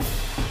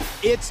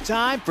It's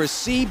time for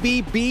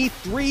CBB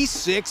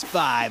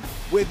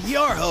 365 with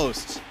your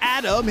hosts,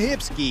 Adam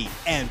Hipsky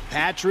and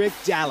Patrick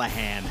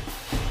Dallahan.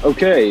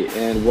 Okay,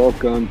 and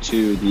welcome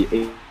to the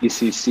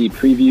ACC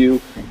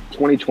Preview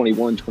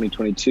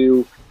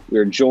 2021-2022. We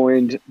are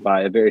joined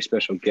by a very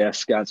special guest,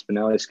 Scott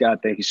Spinelli. Scott,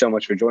 thank you so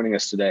much for joining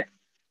us today.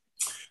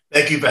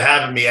 Thank you for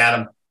having me,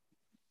 Adam.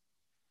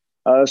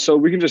 So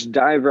we can just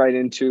dive right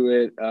into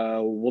it.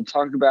 We'll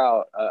talk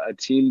about a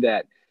team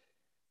that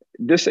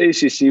this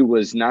ACC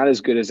was not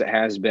as good as it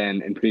has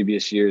been in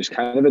previous years.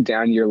 Kind of a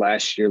down year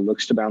last year,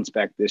 looks to bounce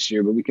back this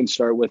year. But we can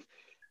start with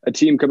a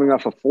team coming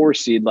off a 4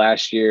 seed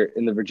last year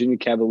in the Virginia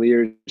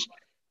Cavaliers,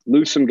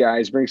 lose some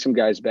guys, bring some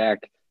guys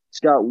back.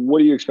 Scott, what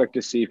do you expect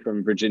to see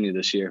from Virginia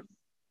this year?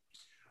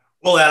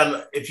 Well,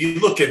 Adam, if you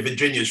look at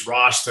Virginia's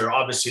roster,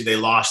 obviously they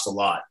lost a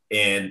lot.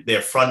 And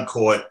their front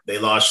court, they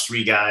lost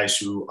 3 guys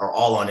who are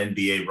all on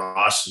NBA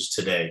rosters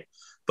today.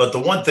 But the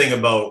one thing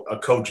about a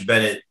Coach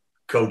Bennett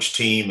coach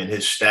team and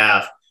his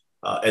staff,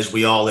 as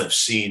we all have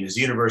seen, is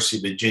the University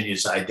of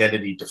Virginia's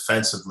identity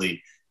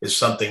defensively is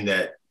something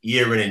that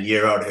year in and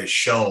year out has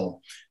shown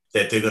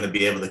that they're going to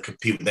be able to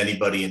compete with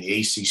anybody in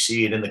the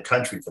ACC and in the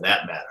country for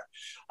that matter.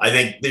 I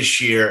think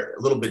this year,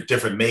 a little bit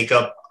different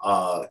makeup.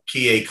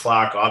 Kihei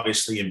Clark,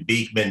 obviously, and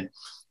Beekman,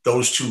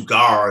 those 2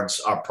 guards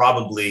are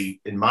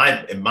probably, in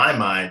my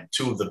mind,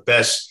 2 of the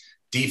best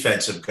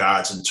defensive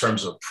guards in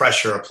terms of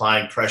pressure,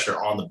 applying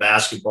pressure on the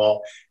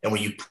basketball. And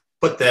when you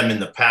put them in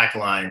the pack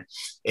line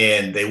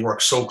and they work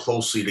so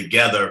closely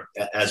together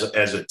as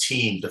a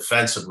team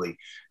defensively,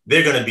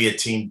 they're going to be a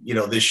team,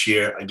 this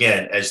year,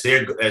 again, as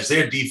their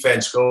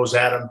defense goes,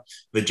 Adam,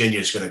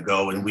 Virginia's going to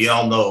go. And we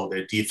all know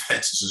their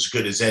defense is as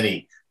good as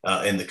any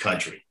in the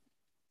country.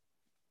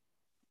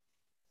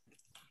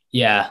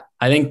 Yeah,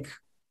 I think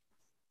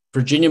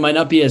Virginia might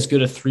not be as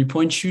good a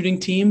 3-point shooting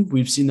team.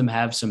 We've seen them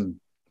have some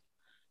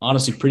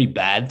honestly pretty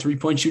bad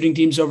 3-point shooting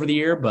teams over the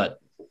year,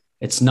 but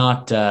it's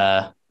not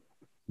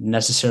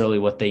necessarily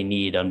what they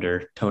need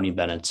under Tony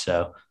Bennett.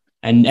 So,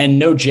 and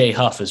no Jay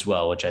Huff as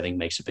well, which I think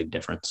makes a big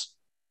difference.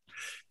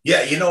 Yeah,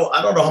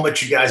 I don't know how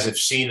much you guys have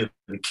seen of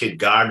the kid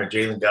Gardner,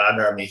 Jalen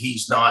Gardner. I mean,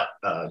 he's not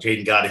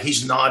Jaden Gardner.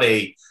 He's not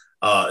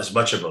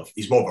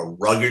he's more of a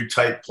rugged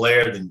type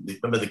player than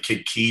remember the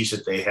kid Keys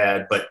that they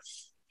had, but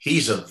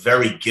he's a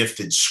very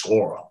gifted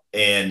scorer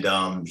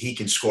and he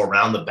can score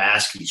around the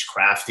basket. He's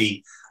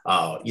crafty.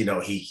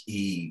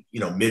 He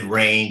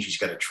mid-range, he's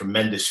got a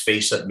tremendous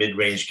face-up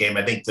mid-range game.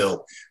 I think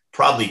they'll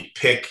probably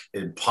pick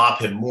and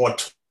pop him more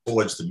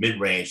towards the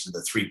mid-range than the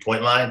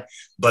 3-point line.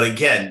 But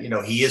again,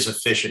 he is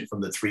efficient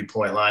from the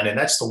 3-point line. And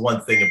that's the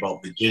one thing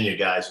about Virginia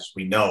guys, as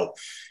we know,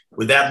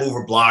 with that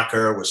mover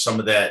blocker, with some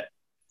of that,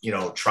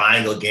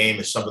 triangle game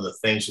and some of the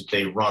things that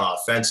they run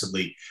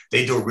offensively,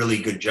 they do a really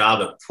good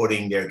job of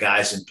putting their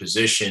guys in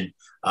position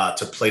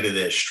to play to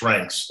their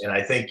strengths. And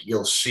I think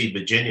you'll see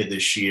Virginia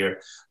this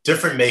year,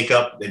 different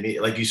makeup.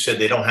 Like you said,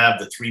 they don't have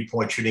the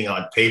 3-point shooting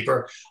on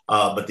paper,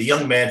 but the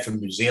young man from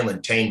New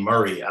Zealand, Tane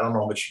Murray, I don't know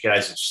how much you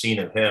guys have seen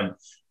of him,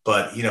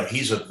 but,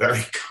 he's a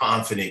very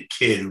confident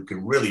kid who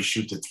can really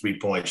shoot the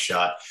 3-point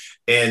shot.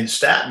 And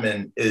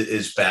Statman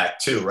is back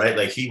too, right?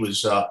 Like he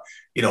was,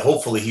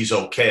 hopefully he's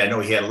okay. I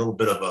know he had a little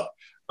bit of a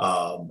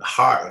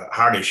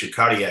heart issue,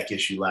 cardiac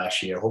issue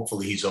last year.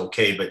 Hopefully he's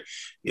okay. But,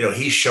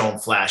 he's shown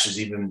flashes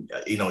even,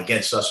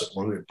 against us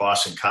when we were at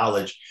Boston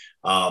College.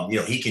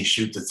 He can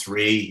shoot the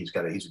 3. He's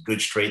a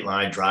good straight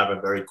line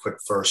driver, very quick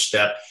first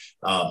step.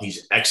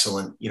 He's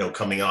excellent,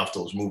 coming off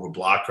those mover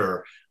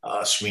blocker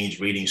screens,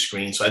 reading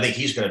screens. So I think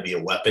he's going to be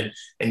a weapon.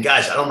 And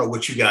guys, I don't know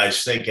what you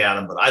guys think,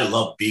 Adam, but I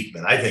love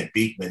Beekman. I think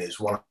Beekman is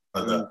one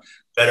of the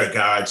better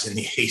guards in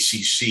the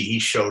ACC. He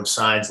showed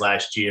signs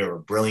last year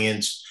of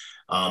brilliance.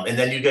 And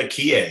then you got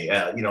Kihei,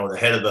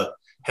 the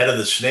head of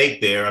the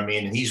snake there. I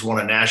mean, he's won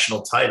a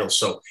national title.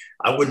 So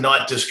I would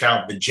not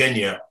discount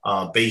Virginia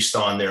based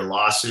on their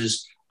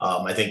losses.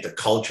 I think the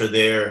culture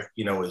there,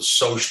 is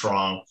so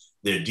strong.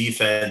 Their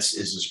defense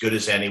is as good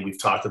as any.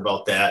 We've talked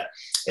about that.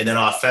 And then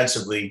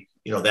offensively,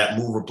 that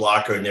mover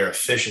blocker and their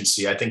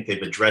efficiency, I think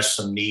they've addressed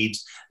some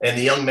needs. And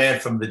the young man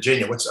from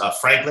Virginia,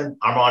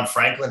 Armand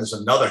Franklin is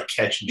another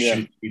catch and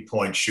shoot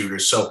 3-point shooter.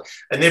 So,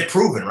 and they're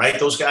proven, right?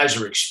 Those guys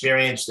are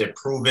experienced. They're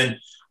proven.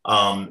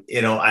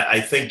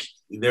 I think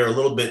they're a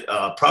little bit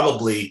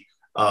probably,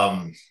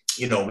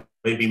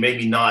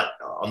 maybe not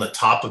on the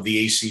top of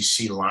the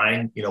ACC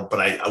line, but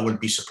I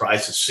wouldn't be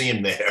surprised to see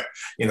him there,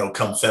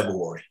 come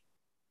February.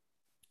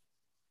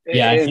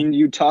 Yeah, and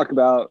you talk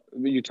about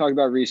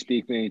Reese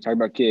Beekman, you talk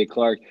about Kihei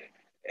Clark,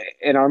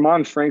 and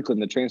Armand Franklin,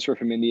 the transfer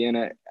from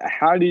Indiana.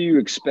 How do you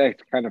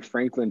expect kind of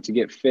Franklin to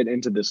get fit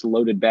into this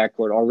loaded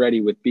backcourt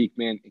already with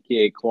Beekman and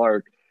Kihei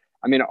Clark?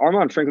 I mean,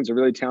 Armand Franklin's a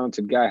really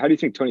talented guy. How do you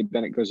think Tony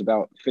Bennett goes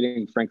about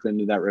fitting Franklin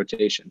into that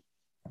rotation?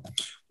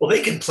 Well,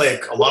 they can play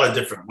a lot of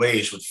different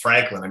ways with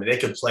Franklin. I mean, they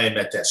could play him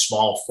at that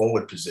small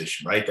forward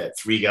position, right? That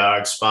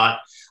 3-guard spot.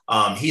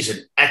 He's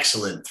an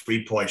excellent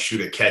 3-point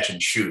shooter, catch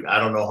and shoot. I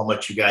don't know how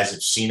much you guys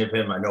have seen of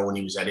him. I know when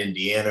he was at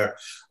Indiana,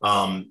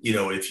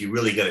 if you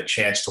really got a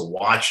chance to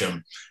watch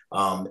him,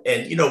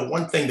 And,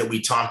 one thing that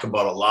we talk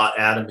about a lot,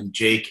 Adam and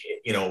Jake,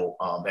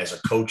 as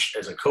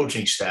a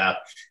coaching staff,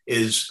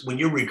 is when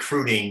you're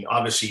recruiting,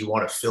 obviously you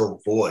want to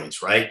fill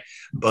voids, right?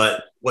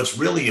 But what's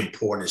really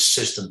important is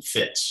system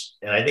fits.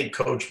 And I think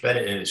Coach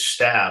Bennett and his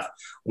staff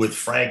with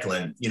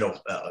Franklin,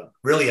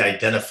 really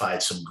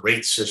identified some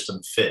great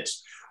system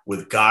fits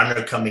with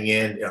Gardner coming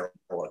in, a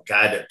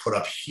guy that put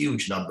up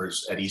huge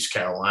numbers at East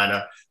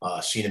Carolina,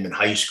 seen him in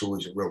high school.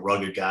 He's a real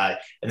rugged guy.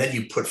 And then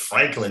you put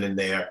Franklin in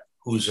there,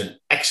 who's an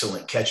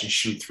excellent catch and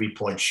shoot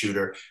three-point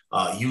shooter,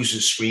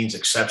 uses screens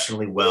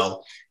exceptionally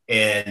well.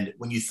 And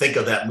when you think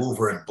of that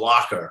mover and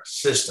blocker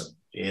system,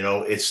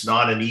 it's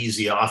not an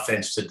easy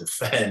offense to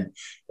defend.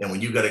 And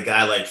when you got a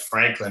guy like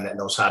Franklin that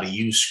knows how to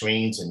use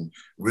screens and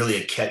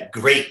really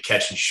great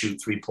catch and shoot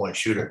three-point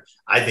shooter,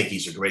 I think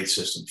he's a great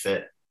system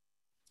fit.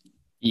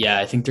 Yeah,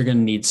 I think they're going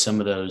to need some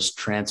of those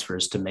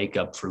transfers to make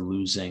up for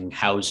losing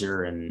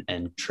Hauser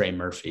and Trey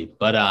Murphy.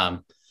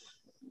 But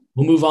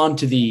we'll move on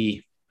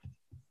to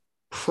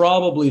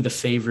probably the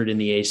favorite in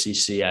the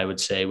ACC, I would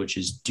say, which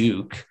is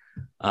Duke.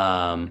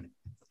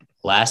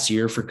 Last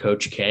year for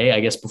Coach K.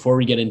 I guess before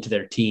we get into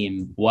their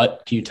team,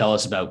 what can you tell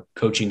us about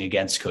coaching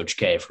against Coach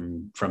K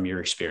from your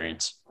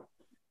experience?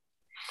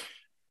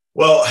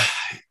 Well,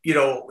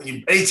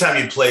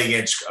 anytime you play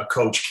against a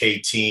Coach K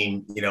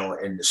team,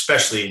 and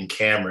especially in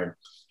Cameron,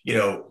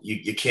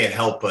 you can't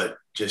help but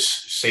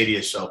just say to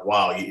yourself,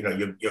 wow,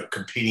 you're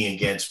competing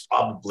against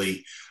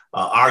probably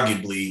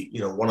arguably,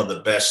 one of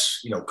the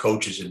best,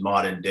 coaches in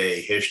modern day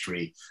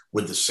history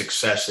with the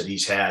success that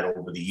he's had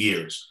over the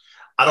years.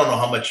 I don't know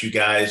how much you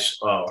guys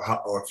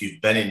or if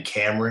you've been in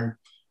Cameron,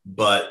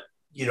 but,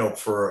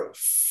 for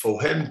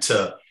him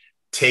to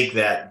take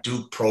that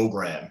Duke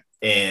program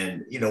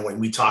and, when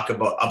we talk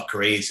about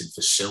upgrades and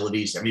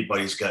facilities,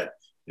 everybody's got,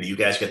 you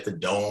guys got the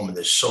Dome and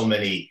there's so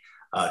many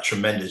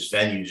tremendous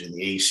venues in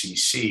the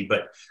ACC.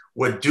 But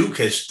what Duke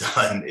has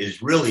done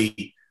is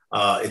really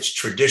it's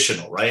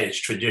traditional, right?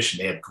 It's tradition.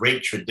 They have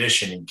great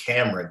tradition in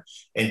Cameron,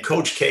 and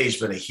Coach K has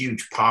been a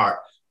huge part,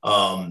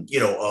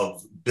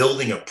 of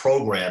building a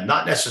program,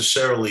 not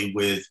necessarily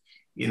with,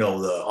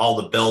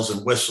 all the bells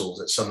and whistles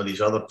that some of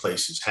these other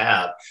places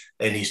have.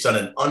 And he's done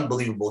an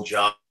unbelievable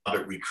job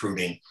at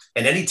recruiting.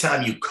 And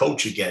anytime you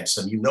coach against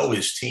him,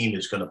 his team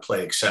is going to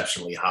play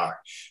exceptionally hard.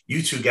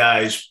 You two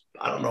guys,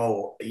 I don't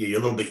know, you're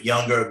a little bit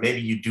younger.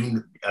 Maybe you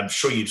do. I'm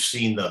sure you've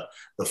seen the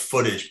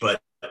footage, but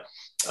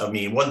I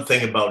mean, one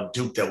thing about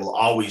Duke that will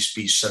always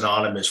be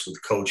synonymous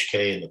with Coach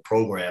K and the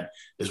program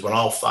is when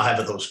all five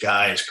of those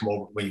guys come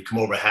over, when you come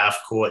over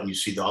half court and you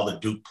see all the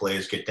Duke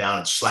players get down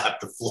and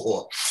slap the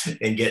floor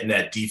and get in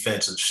that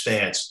defensive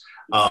stance.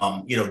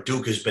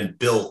 Duke has been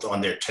built on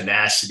their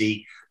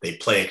tenacity. They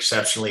play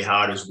exceptionally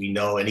hard. As we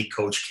know, any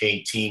Coach K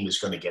team is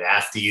going to get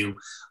after you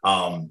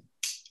on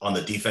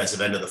the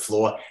defensive end of the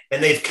floor.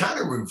 And they've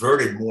kind of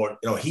reverted more,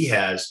 he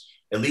has,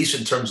 at least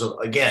in terms of,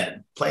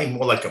 again, playing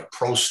more like a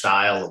pro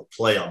style of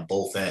play on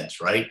both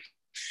ends, right?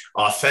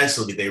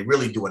 Offensively, they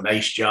really do a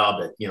nice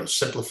job at,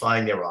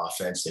 simplifying their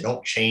offense. They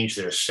don't change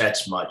their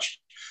sets much.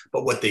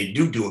 But what they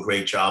do a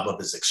great job of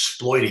is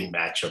exploiting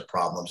matchup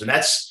problems. And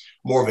that's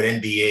more of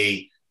an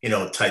NBA,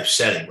 type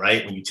setting,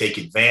 right? When you take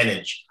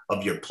advantage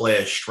of your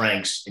player's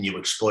strengths and you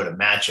exploit a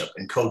matchup.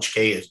 And Coach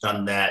K has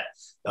done that,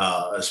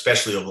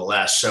 especially over the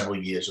last several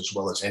years, as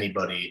well as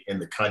anybody in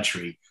the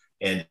country.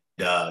 And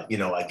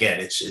again,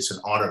 it's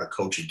an honor to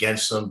coach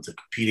against them, to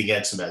compete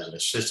against them as an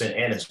assistant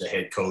and as the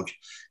head coach.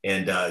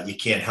 And you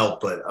can't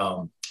help but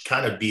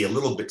kind of be a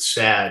little bit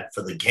sad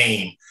for the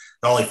game,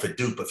 not only for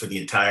Duke, but for the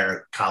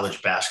entire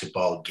college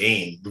basketball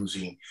game,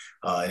 losing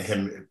and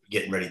him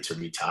getting ready to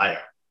retire.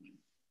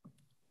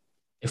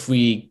 If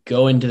we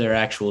go into their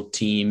actual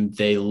team,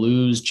 they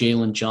lose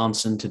Jalen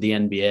Johnson to the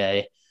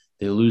NBA.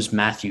 They lose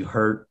Matthew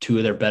Hurt, two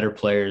of their better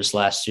players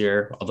last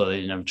year, although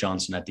they didn't have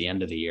Johnson at the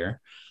end of the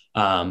year.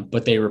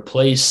 But they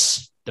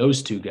replace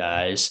those two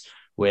guys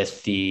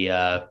with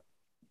the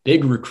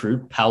big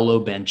recruit,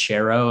 Paolo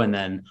Banchero, and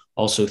then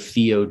also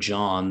Theo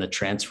John, the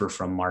transfer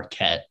from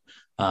Marquette.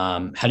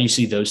 How do you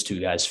see those two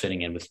guys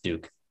fitting in with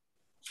Duke?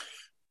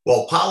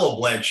 Well, Paolo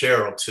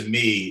Banchero, to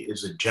me,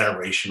 is a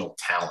generational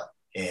talent.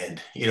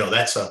 And,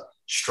 that's a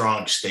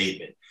strong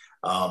statement.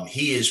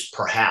 He is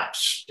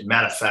perhaps, as a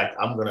matter of fact,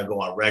 I'm going to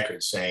go on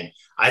record saying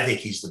I think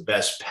he's the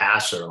best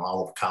passer in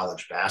all of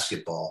college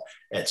basketball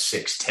at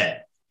 6'10".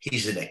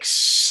 He's an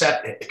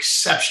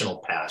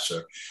exceptional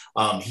passer.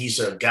 He's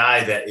a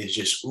guy that is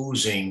just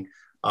oozing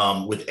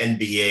with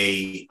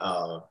NBA,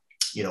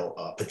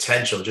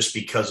 potential just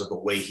because of the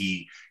way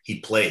he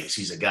plays.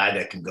 He's a guy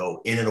that can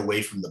go in and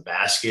away from the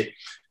basket.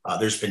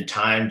 There's been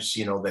times,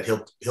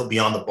 that he'll be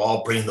on the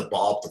ball, bringing the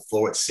ball up the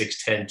floor at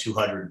 6'10",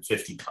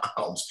 250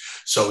 pounds.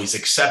 So he's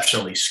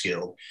exceptionally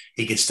skilled.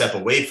 He can step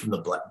away from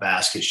the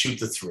basket, shoot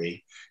the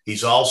three.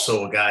 He's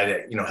also a guy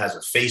that, has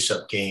a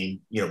face-up game,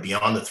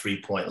 beyond the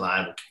three-point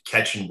line,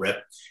 catch and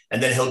rip.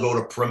 And then he'll go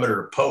to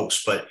perimeter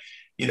post. But,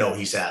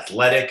 He's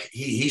athletic.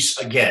 He's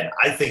again,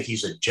 I think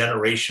he's a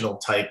generational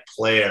type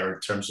player in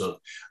terms of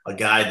a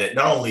guy that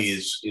not only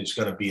is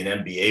going to be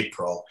an NBA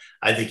pro,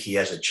 I think he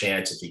has a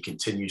chance if he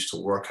continues to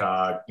work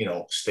hard,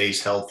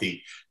 stays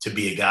healthy, to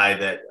be a guy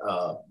that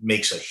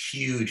makes a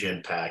huge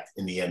impact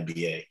in the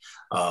NBA.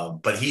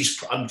 But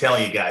I'm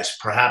telling you guys,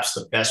 perhaps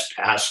the best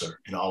passer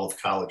in all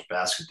of college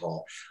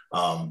basketball.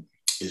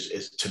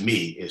 Is to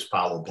me is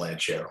Paolo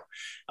Banchero.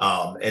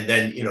 And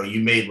then, you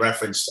made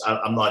reference,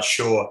 I'm not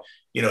sure,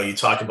 you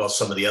talk about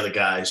some of the other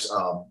guys,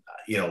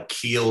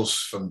 Keels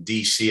from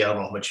DC. I don't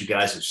know how much you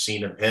guys have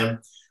seen of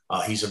him.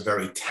 He's a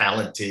very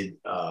talented,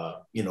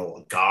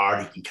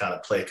 guard. He can kind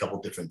of play a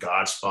couple different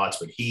guard spots,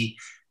 but he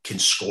can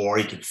score.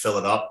 He can fill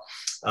it up.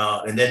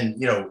 And then,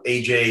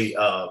 AJ,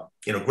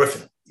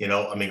 Griffin,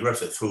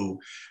 Griffith,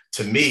 who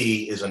to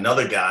me is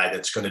another guy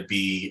that's going to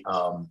be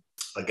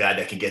a guy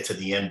that can get to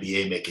the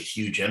NBA, make a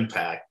huge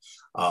impact.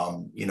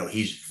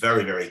 He's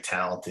very, very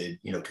talented,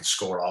 can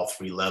score all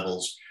three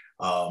levels.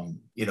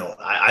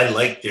 I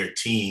like their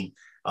team.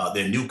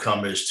 Their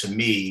newcomers to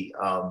me,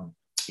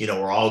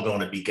 are all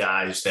going to be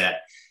guys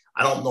that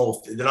I don't know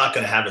if they're not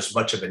going to have as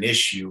much of an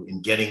issue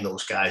in getting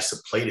those guys to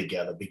play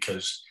together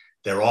because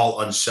they're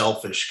all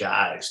unselfish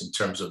guys in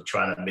terms of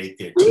trying to make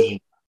their team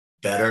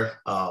better,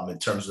 in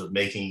terms of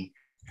making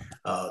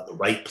the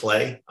right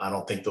play. I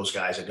don't think those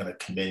guys are going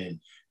to come in and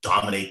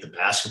dominate the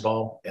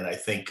basketball. And I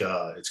think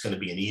it's going to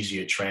be an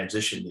easier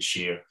transition this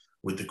year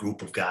with the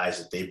group of guys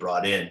that they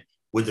brought in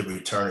with the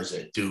returners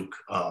at Duke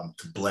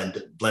to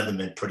blend them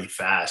in pretty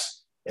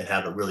fast and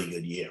have a really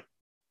good year.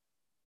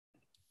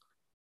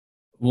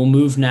 We'll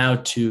move now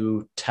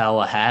to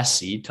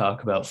Tallahassee,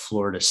 talk about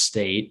Florida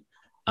State.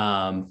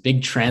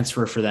 Big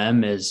transfer for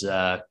them is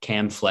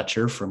Cam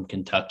Fletcher from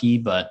Kentucky,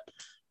 but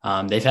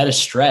they've had a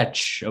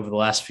stretch over the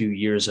last few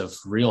years of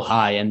real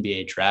high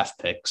NBA draft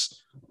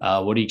picks.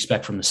 What do you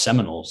expect from the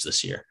Seminoles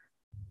this year?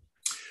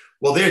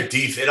 Well, their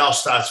it all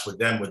starts with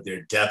them, with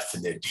their depth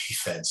and their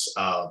defense.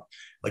 I'll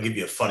give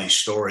you a funny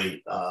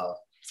story.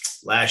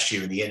 Last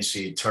year in the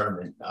NCAA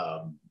tournament,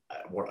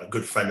 a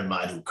good friend of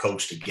mine who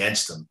coached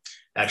against them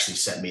actually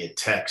sent me a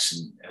text.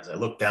 And as I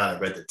looked down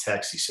and read the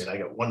text, he said, "I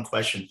got one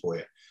question for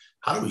you.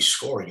 How do we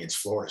score against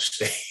Florida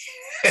State?"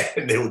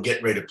 And they were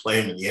getting ready to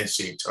play him in the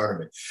NCAA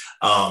tournament.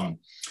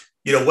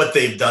 What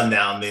they've done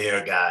down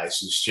there,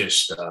 guys, is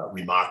just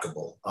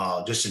remarkable,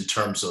 just in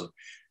terms of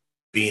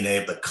being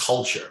able to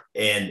culture.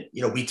 And,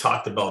 we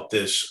talked about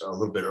this a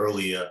little bit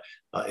earlier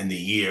in the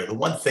year. The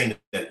one thing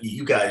that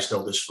you guys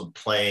know this from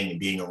playing and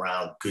being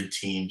around good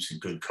teams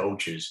and good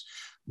coaches,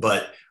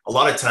 but a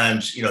lot of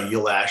times,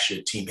 you'll ask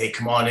your team, "Hey,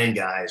 come on in,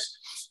 guys,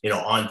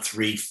 on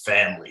three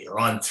family or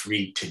on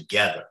three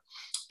together."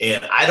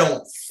 And I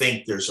don't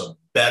think there's a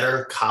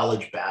better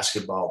college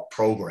basketball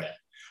program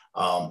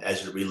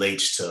as it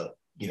relates to,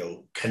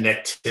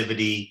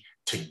 connectivity,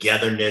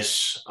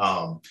 togetherness,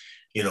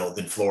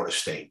 than Florida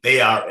State. They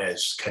are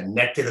as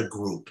connected a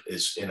group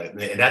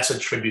and that's a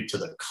tribute to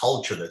the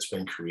culture that's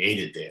been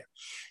created there.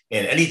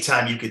 And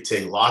anytime you could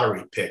take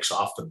lottery picks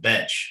off the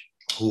bench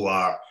who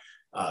are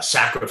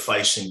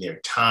sacrificing their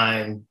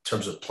time in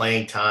terms of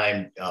playing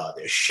time,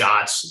 their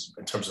shots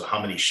in terms of how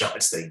many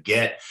shots they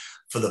get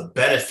for the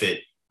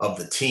benefit of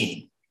the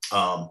team,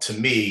 to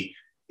me,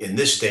 in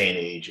this day and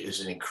age, is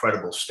an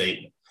incredible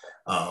statement,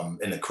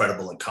 an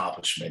incredible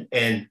accomplishment.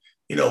 And,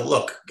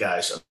 look,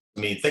 guys,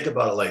 think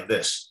about it like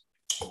this.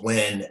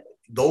 When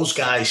those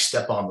guys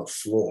step on the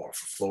floor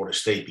for Florida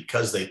State,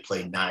 because they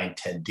play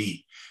 9-10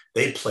 deep,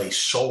 they play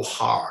so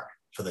hard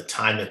for the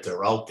time that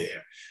they're out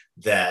there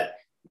that,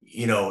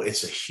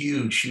 it's a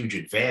huge, huge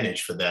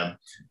advantage for them.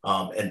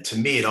 And to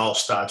me, it all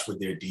starts with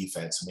their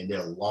defense.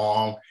 They're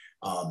long.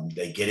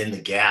 They get in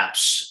the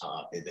gaps.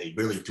 They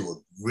really do a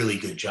really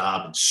good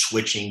job in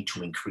switching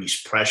to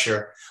increase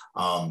pressure.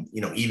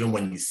 Even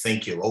when you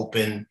think you're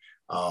open,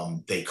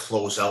 they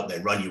close out and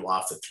they run you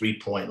off the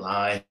 3-point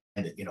line.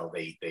 And,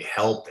 they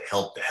help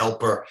the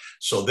helper.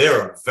 So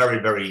they're a very,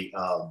 very,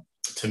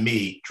 to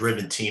me,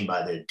 driven team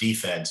by their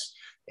defense.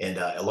 And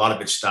a lot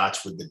of it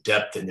starts with the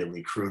depth in their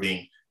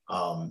recruiting.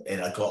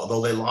 And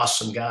although they lost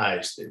some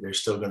guys, they're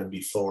still going to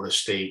be Florida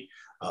State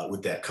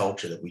with that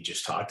culture that we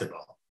just talked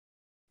about.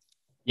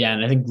 Yeah,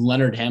 and I think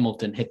Leonard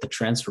Hamilton hit the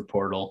transfer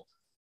portal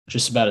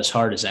just about as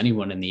hard as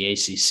anyone in the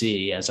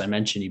ACC. As I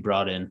mentioned, he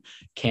brought in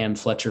Cam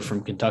Fletcher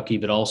from Kentucky,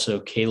 but also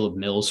Caleb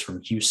Mills from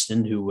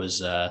Houston, who was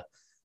the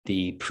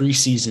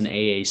preseason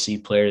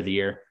AAC Player of the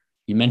Year.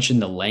 You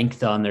mentioned the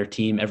length on their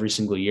team every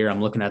single year.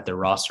 I'm looking at their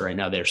roster right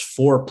now. There's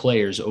 4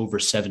 players over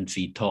 7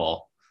 feet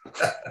tall.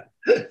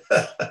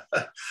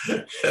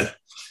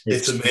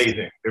 It's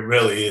amazing. It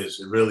really is.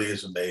 It really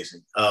is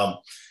amazing.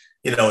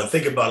 And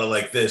think about it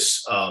like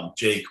this,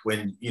 Jake,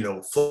 when,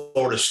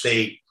 Florida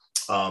State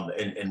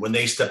and when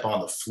they step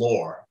on the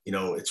floor,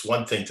 it's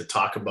one thing to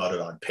talk about it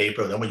on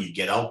paper. Then when you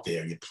get out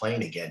there, you're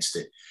playing against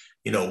it.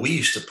 We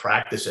used to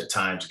practice at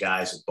times,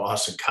 guys, at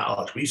Boston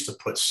College. We used to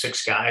put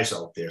 6 guys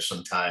out there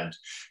sometimes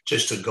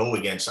just to go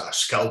against our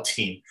scout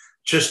team,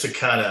 just to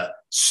kind of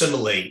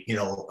simulate,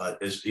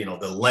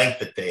 the length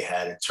that they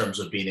had in terms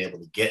of being able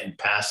to get in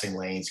passing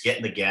lanes, get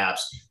in the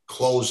gaps,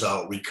 close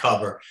out,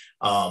 recover.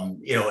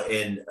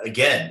 And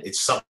again,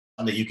 it's something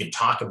that you can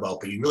talk about,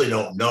 but you really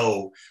don't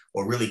know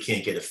or really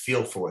can't get a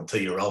feel for it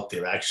until you're out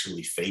there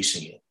actually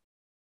facing it.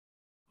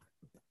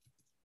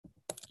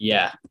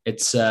 Yeah,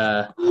 it's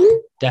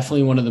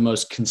definitely one of the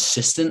most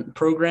consistent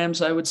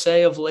programs, I would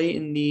say, of late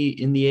in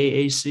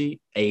the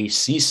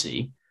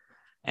ACC,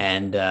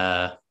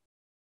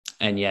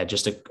 and yeah,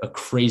 just a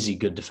crazy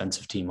good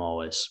defensive team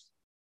always.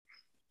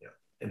 Yeah,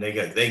 and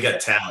they got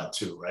talent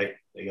too, right?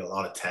 They got a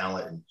lot of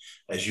talent, and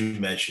as you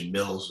mentioned,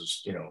 Mills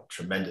is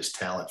tremendous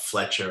talent.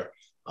 Fletcher,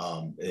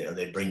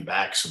 they bring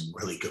back some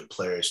really good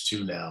players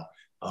too now.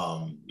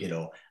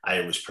 I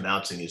was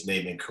pronouncing his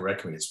name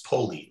incorrectly. It's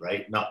Poli,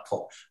 right? Not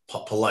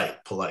Polite.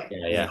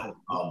 Yeah.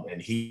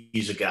 And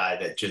he's a guy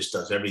that just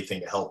does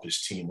everything to help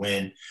his team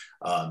win.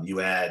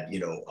 You add,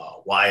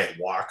 Wyatt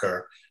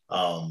Walker,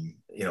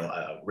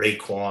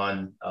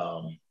 Raekwon,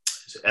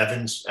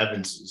 Evans.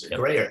 Is it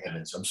Gray or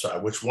Evans? I'm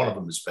sorry. Which one of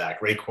them is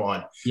back?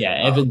 Raekwon. Yeah,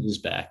 Evans is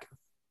back.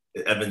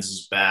 Evans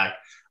is back.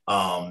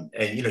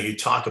 And you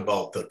talk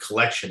about the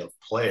collection of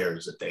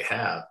players that they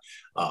have.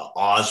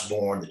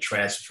 Osborne, the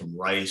transfer from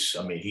Rice.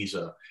 I mean, he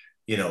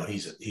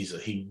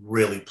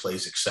really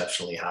plays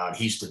exceptionally hard.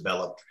 He's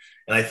developed,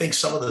 and I think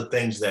some of the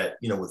things that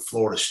with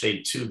Florida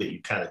State too that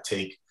you kind of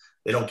they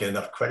don't get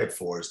enough credit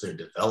for is their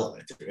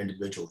development, their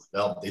individual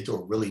development. They do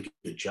a really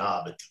good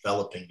job at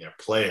developing their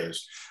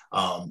players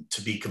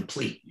to be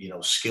complete,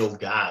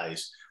 skilled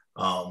guys.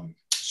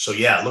 So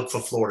yeah, look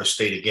for Florida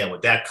State again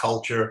with that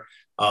culture.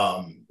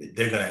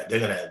 They're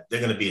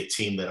gonna be a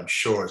team that I'm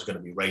sure is going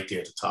to be right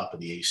there at the top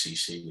of the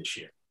ACC this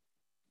year.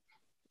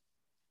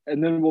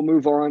 And then we'll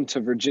move on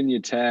to Virginia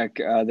Tech.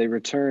 They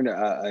returned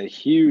a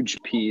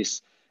huge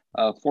piece,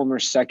 former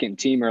second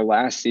teamer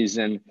last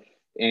season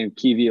in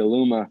Kiwi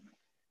Aluma.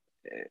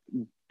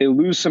 They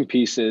lose some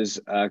pieces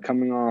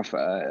coming off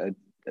a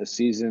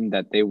season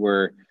that they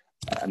were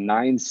a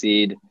 9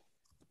 seed.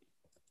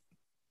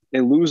 They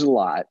lose a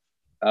lot.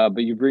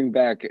 But you bring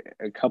back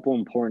a couple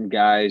important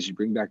guys. You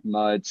bring back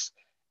Mutz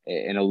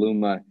and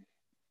Aluma.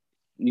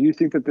 Do you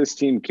think that this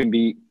team can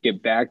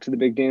get back to the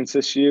big dance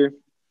this year?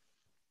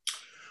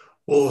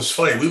 Well, it's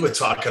funny. We were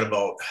talking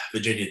about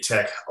Virginia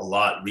Tech a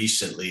lot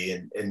recently,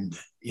 and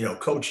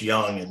Coach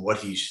Young and what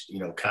he's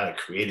kind of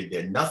created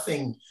there.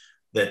 Nothing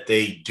that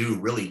they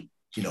do really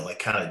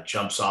kind of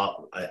jumps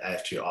off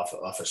after you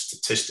off a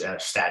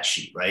stat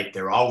sheet, right?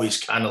 They're always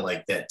kind of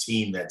like that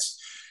team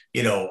that's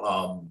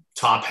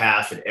top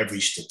half in every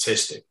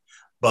statistic.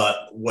 But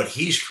what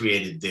he's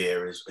created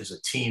there is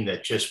a team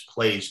that just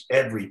plays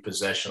every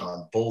possession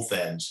on both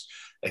ends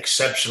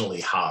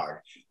exceptionally hard.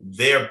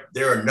 They're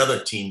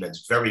another team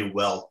that's very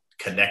well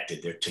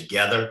connected. They're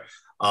together.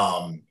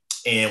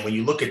 And when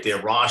you look at their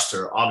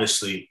roster,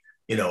 obviously,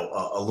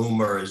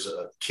 Aluma is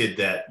a kid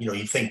that,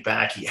 you think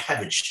back, he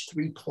averaged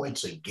 3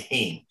 points a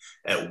game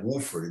at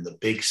Wofford in the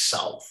Big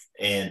South.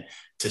 And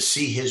to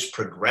see his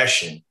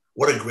progression,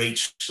 what a great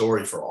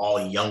story for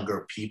all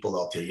younger people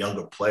out there,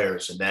 younger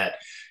players. And that,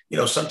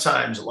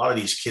 sometimes a lot of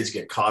these kids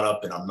get caught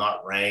up and I'm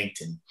not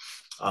ranked. And,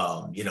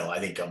 I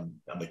think I'm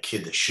a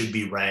kid that should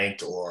be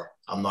ranked, or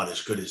I'm not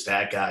as good as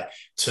that guy.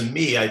 To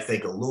me, I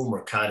think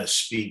Aluma kind of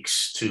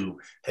speaks to,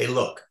 hey,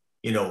 look,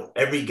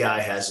 every guy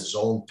has his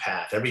own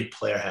path. Every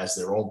player has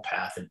their own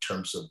path in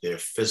terms of their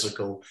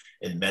physical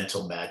and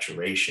mental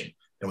maturation.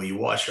 And when you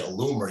watch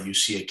Aluma, you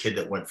see a kid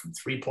that went from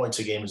 3 points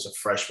a game as a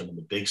freshman in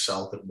the Big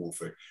South at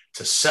Wofford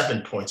to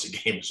 7 points a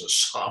game as a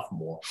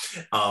sophomore.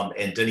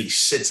 And then he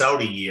sits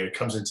out a year,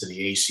 comes into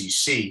the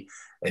ACC.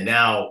 And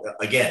now,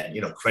 again,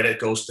 credit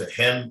goes to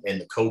him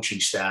and the coaching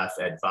staff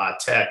at Va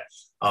Tech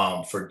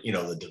for,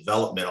 the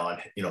development on,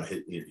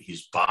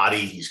 his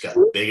body. He's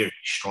gotten bigger, he's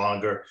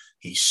stronger,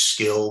 he's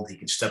skilled. He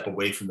can step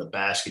away from the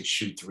basket,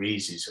 shoot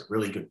threes. He's a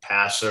really good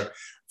passer.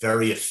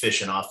 Very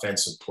efficient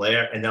offensive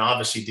player. And then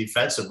obviously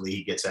defensively,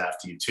 he gets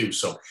after you too.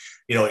 So,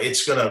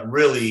 it's going to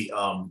really,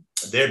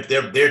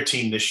 their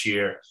team this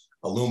year,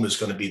 Aluma is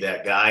going to be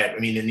that guy. I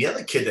mean, and the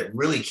other kid that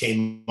really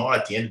came on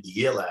at the end of the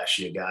year last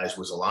year, guys,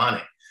 was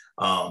Alani.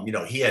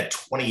 He had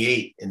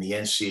 28 in the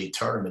NCAA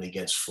tournament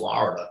against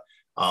Florida.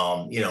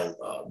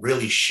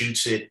 Really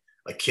shoots it.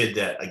 A kid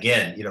that,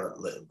 again,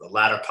 the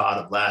latter part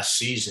of last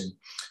season,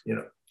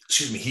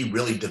 he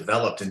really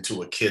developed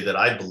into a kid that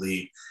I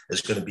believe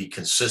is going to be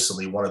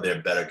consistently one of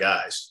their better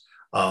guys.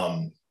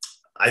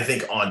 I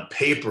think on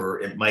paper,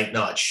 it might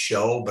not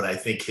show, but I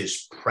think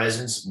his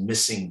presence,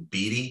 missing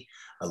Beatty,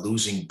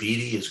 losing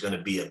Beatty is going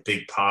to be a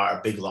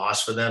big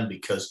loss for them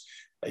because,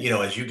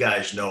 as you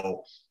guys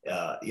know,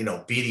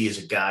 Beatty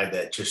is a guy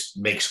that just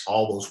makes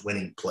all those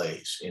winning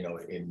plays,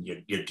 and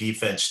your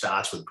defense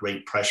starts with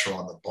great pressure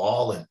on the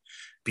ball. And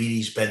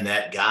Beatty's been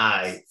that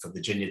guy for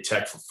Virginia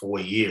Tech for 4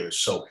 years.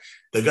 So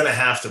they're going to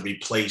have to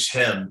replace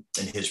him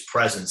in his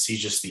presence.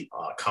 He's just the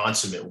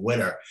consummate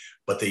winner.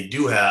 But they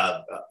do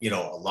have, a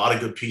lot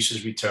of good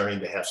pieces returning.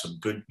 They have some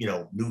good,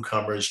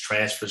 newcomers,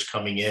 transfers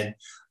coming in.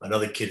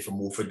 Another kid from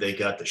Wofford, they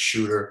got the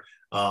shooter,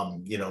 I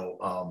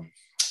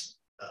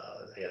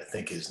gotta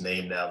think his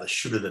name now. The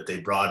shooter that they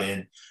brought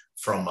in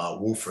from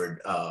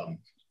Woolford,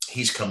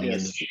 he's coming in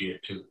this year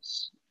too.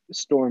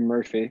 Storm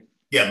Murphy.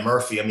 Yeah,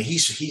 Murphy. I mean,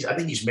 he's. I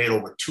think he's made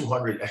over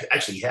 200.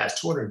 Actually, he has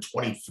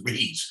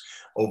 223s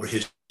over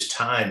his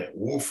time at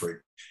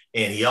Woolford,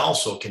 and he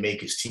also can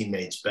make his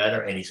teammates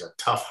better. And he's a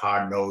tough,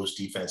 hard-nosed,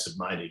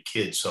 defensive-minded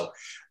kid. So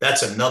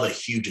that's another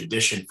huge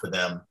addition for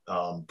them,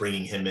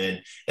 bringing him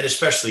in. And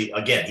especially,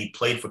 again, he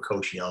played for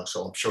Coach Young,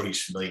 so I'm sure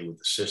he's familiar with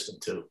the system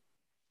too.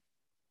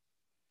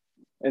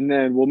 And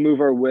then we'll move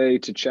our way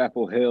to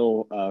Chapel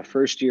Hill.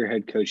 First-year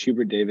head coach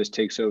Hubert Davis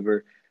takes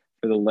over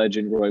for the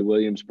legend Roy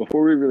Williams.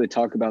 Before we really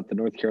talk about the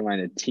North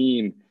Carolina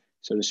team,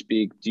 so to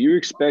speak, do you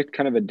expect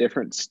kind of a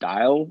different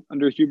style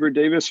under Hubert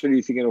Davis, or do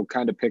you think it'll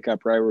kind of pick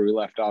up right where we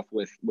left off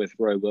with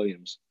Roy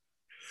Williams?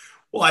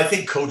 Well, I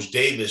think Coach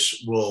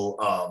Davis will,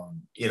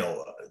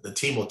 the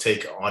team will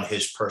take on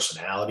his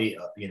personality,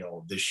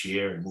 this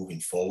year and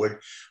moving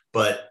forward.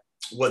 But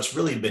what's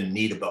really been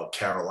neat about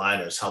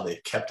Carolina is how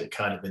they've kept it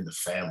kind of in the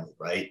family,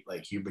 right?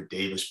 Like Hubert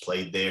Davis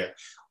played there.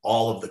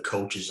 All of the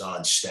coaches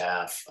on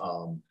staff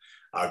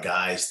are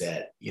guys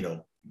that,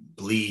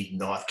 bleed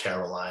North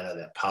Carolina,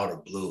 that powder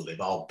blue.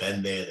 They've all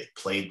been there. They've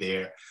played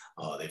there.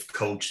 They've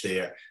coached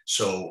there.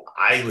 So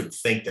I would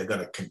think they're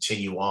going to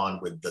continue on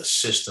with the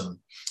system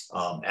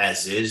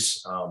as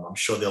is. I'm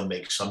sure they'll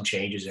make some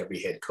changes.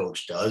 Every head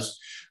coach does.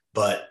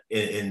 But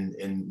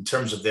in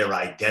terms of their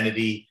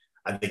identity,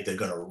 I think they're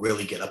going to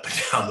really get up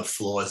and down the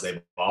floor as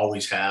they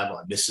always have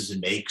on misses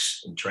and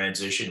makes and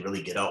transition,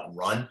 really get out and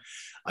run.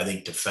 I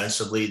think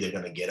defensively, they're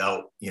going to get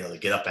out, they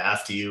get up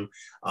after you,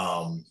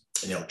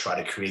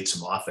 try to create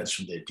some offense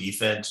from their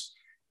defense.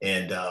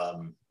 And,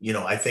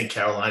 I think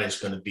Carolina is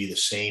going to be the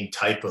same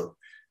type of,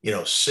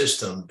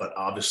 system, but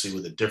obviously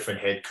with a different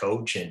head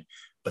coach.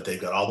 But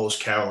they've got all those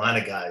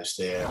Carolina guys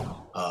there,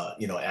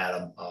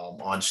 Adam,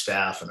 on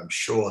staff. And I'm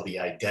sure the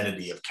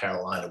identity of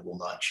Carolina will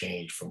not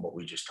change from what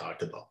we just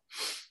talked about.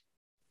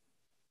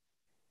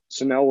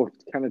 So now we'll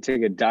kind of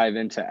take a dive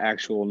into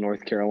actual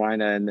North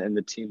Carolina and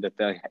the team that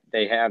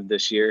they have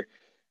this year.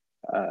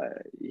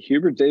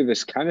 Hubert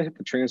Davis kind of hit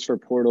the transfer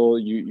portal.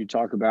 You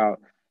talk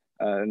about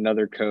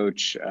another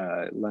coach,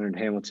 Leonard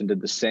Hamilton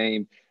did the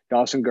same.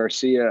 Dawson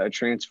Garcia, a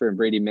transfer, and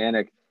Brady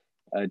Manick,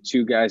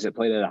 two guys that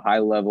played at a high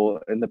level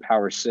in the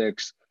Power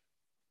Six.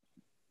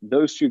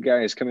 Those two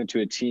guys come into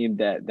a team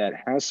that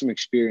has some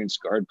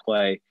experienced guard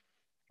play.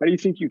 How do you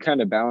think you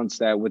kind of balance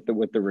that with the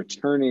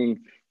returning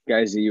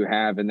guys that you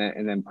have, and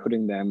then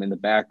putting them in the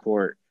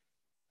backcourt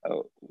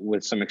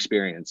with some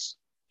experience?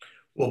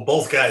 Well,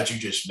 both guys you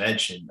just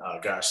mentioned,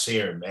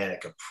 Garcia and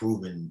Manick, are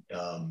proven,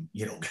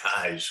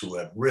 guys who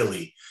have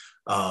really,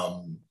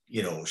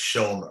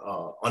 shown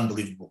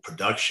unbelievable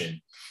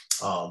production.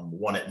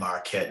 One at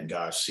Marquette and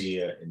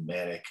Garcia and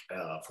Manick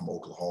from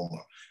Oklahoma.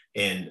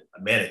 And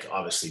Manick,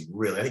 obviously,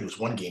 really, I think it was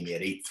one game he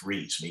had 8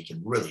 threes. I mean, he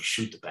can really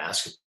shoot the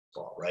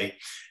basketball, right?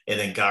 And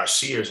then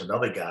Garcia is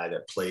another guy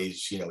that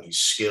plays, he's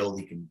skilled.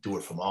 He can do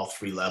it from all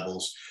 3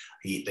 levels.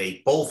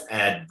 They both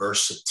add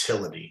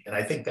versatility. And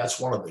I think that's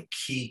one of the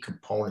key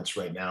components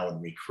right now in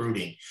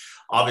recruiting.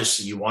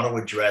 Obviously, you want to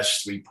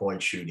address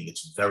 3-point shooting.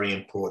 It's very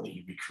important that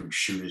you recruit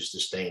shooters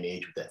this day and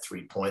age with that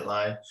 3-point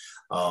line.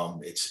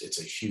 It's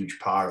a huge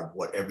part of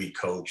what every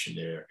coach in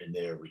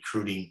their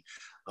recruiting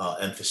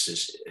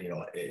emphasis,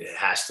 it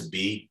has to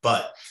be.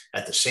 But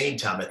at the same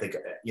time, I think,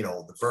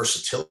 the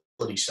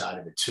versatility side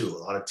of it too. A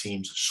lot of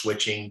teams are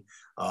switching,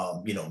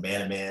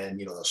 man-to-man,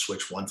 they'll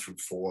switch 1 through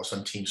 4.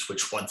 Some teams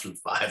switch 1 through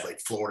 5,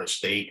 like Florida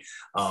State.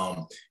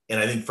 And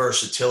I think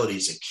versatility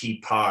is a key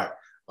part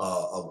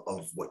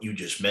of what you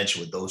just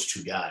mentioned with those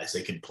two guys.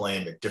 They can play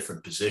them at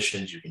different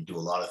positions. You can do a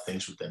lot of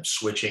things with them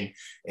switching.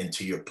 And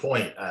to your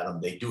point,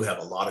 Adam, they do have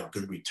a lot of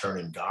good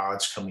returning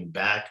guards coming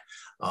back.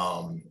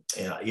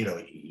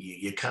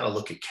 You kind of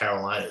look at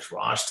Carolina's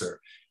roster,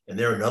 and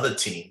they're another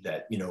team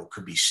that,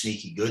 could be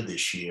sneaky good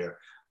this year.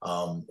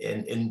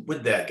 And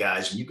with that,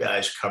 guys, and you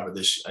guys cover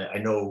this, I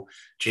know,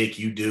 Jake,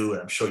 you do,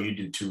 and I'm sure you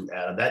do too,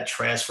 Adam, that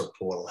transfer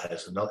portal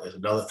is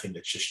another thing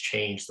that's just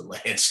changed the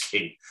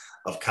landscape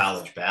of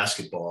college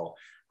basketball,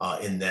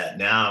 in that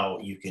now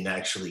you can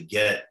actually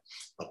get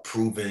a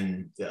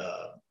proven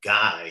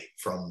guy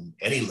from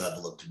any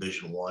level of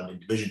Division I and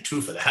Division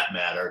II for that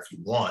matter, if you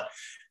want,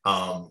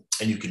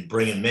 and you can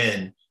bring him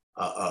in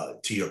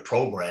to your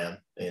program,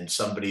 and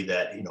somebody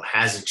that,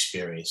 has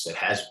experience, that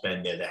has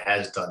been there, that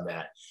has done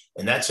that.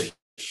 And that's a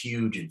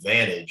huge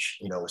advantage,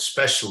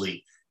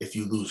 especially if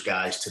you lose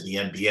guys to the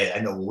NBA. I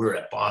know when we were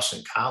at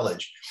Boston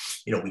College,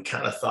 we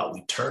kind of thought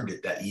we turned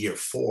it that year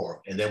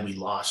 4, and then we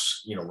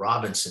lost,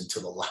 Robinson to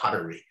the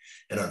lottery.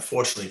 And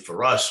unfortunately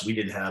for us, we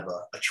didn't have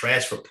a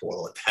transfer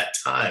portal at that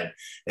time.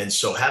 And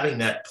so having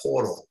that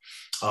portal,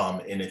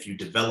 and if you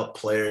develop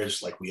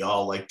players like we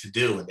all like to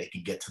do, and they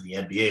can get to the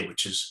NBA,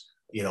 which is,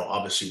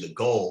 obviously the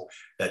goal,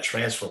 that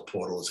transfer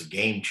portal is a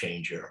game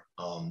changer,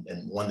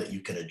 and one that you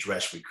can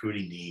address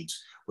recruiting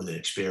needs with an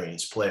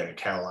experienced player. And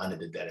Carolina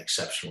did that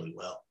exceptionally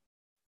well.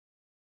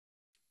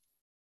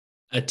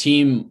 A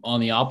team on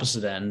the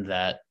opposite end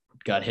that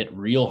got hit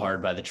real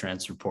hard by the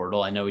transfer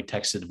portal. I know we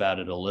texted about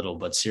it a little,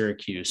 but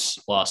Syracuse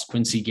lost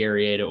Quincy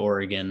Guerrier to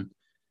Oregon,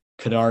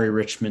 Kadari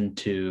Richmond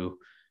to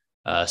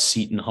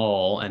Seton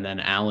Hall, and then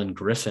Alan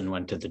Griffin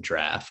went to the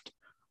draft.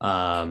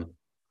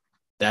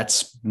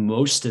 That's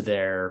most of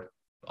their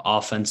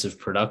offensive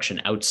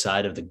production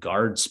outside of the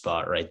guard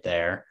spot right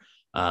there.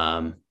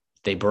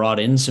 They brought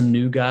in some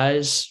new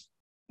guys.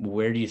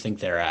 Where do you think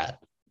they're at?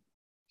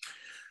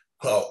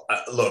 Well,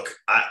 look,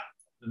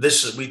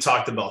 we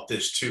talked about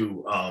this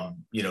too,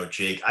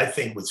 Jake. I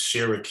think with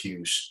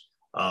Syracuse,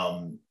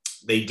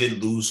 they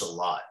did lose a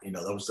lot.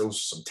 Those were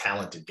some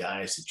talented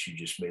guys that you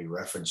just made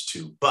reference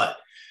to. But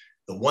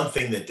the one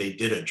thing that they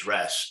did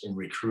address in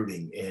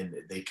recruiting, and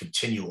they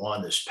continue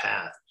on this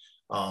path,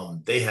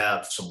 they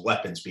have some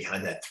weapons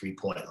behind that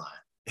 3-point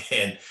line.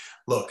 And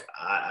look,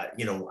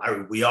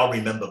 we all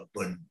remember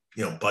when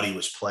Buddy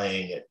was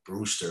playing at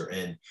Brewster,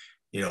 and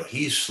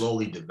he's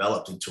slowly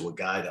developed into a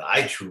guy that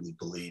I truly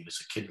believe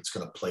is a kid that's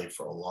going to play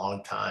for a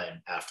long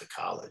time after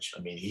college.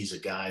 I mean, he's a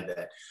guy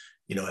that,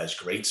 has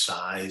great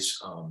size.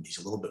 He's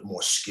a little bit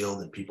more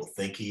skilled than people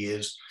think he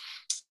is.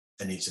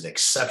 And he's an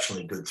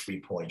exceptionally good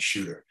 3-point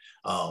shooter.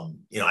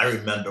 I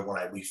remember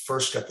when we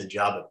first got the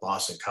job at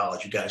Boston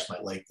College. You guys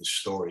might like this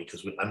story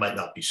because I might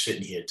not be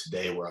sitting here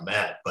today where I'm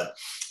at, but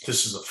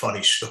this is a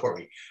funny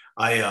story.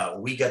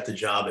 We got the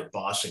job at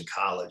Boston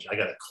College. I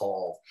got a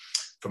call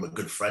from a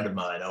good friend of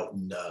mine out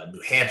in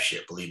New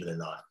Hampshire, believe it or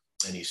not.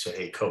 And he said,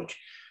 "Hey, coach,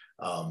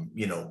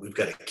 we've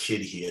got a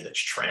kid here that's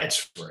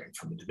transferring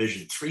from a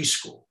Division III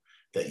school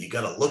that you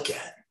got to look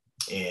at.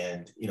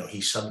 And,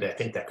 he's somebody I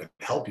think that could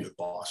help you at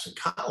Boston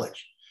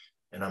College."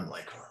 And I'm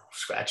like,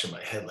 scratching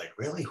my head, like,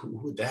 really? Who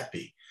would that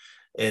be?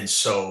 And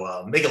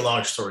so make a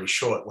long story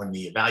short, when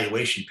the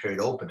evaluation period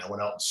opened, I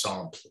went out and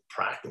saw him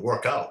practice,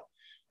 work out.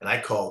 And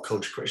I called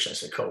Coach Christian. I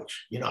said,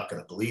 "Coach, you're not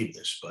going to believe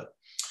this, but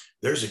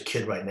there's a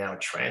kid right now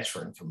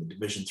transferring from a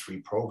Division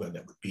III program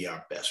that would be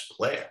our best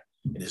player."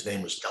 And his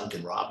name was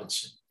Duncan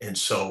Robinson. And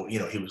so,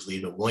 he was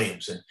leaving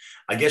Williams. And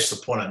I guess the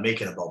point I'm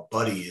making about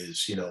Buddy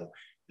is,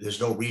 there's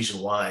no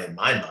reason why in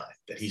my mind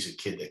that he's a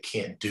kid that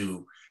can't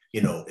do,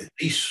 at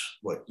least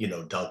what,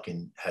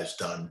 Duncan has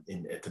done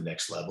at the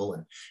next level.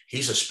 And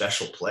he's a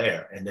special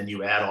player. And then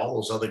you add all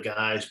those other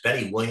guys.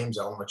 Benny Williams,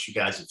 I don't know what you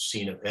guys have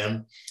seen of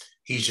him.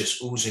 He's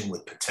just oozing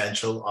with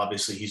potential.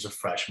 Obviously, he's a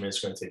freshman.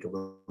 It's going to take a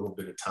little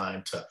bit of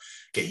time to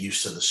get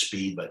used to the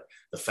speed. But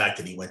the fact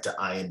that he went to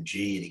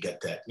IMG and he got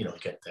that,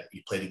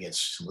 he played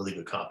against some really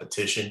good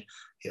competition.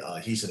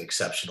 He's an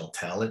exceptional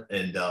talent.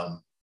 And,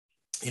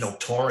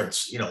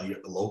 Torrance, you're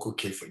a local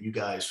kid for you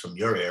guys from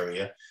your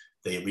area.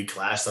 They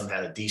reclassed him,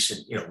 had a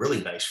decent,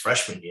 really nice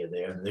freshman year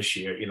there. And this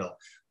year, a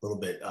little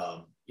bit,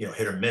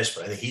 hit or miss,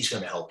 but I think he's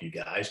going to help you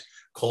guys.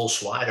 Cole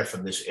Swider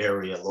from this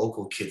area,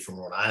 local kid from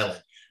Rhode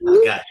Island,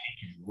 a guy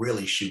who can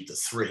really shoot the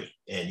three,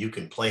 and you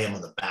can play him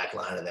on the back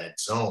line of that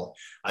zone.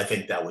 I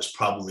think that was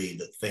probably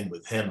the thing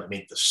with him. I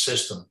mean, the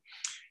system,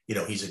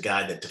 he's a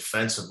guy that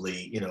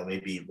defensively,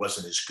 maybe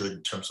wasn't as good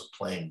in terms of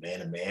playing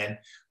man-to-man.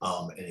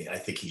 And I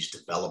think he's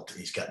developed,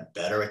 he's gotten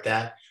better at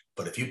that.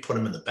 But if you put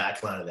him in the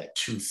back line of that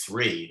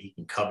 2-3, he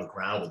can cover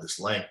ground with his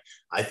length.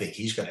 I think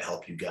he's going to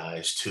help you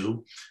guys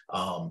too.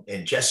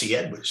 And Jesse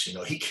Edwards,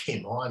 he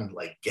came on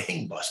like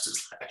gangbusters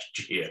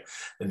last year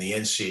in the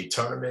NCAA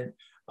tournament.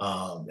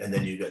 And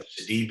then you got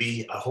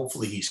Sidibe.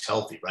 Hopefully he's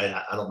healthy, right?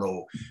 I don't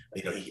know.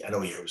 I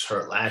know he was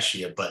hurt last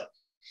year, but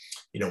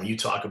when you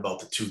talk about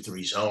the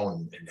 2-3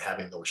 zone and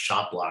having those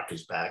shot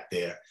blockers back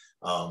there,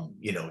 a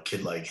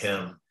kid like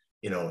him,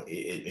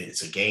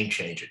 it's a game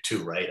changer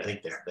too, right? I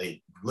think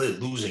they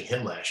losing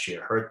him last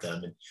year hurt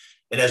them.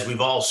 And as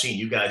we've all seen,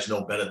 you guys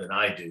know better than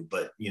I do,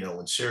 but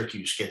when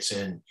Syracuse gets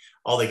in,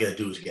 all they got to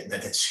do is get in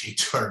that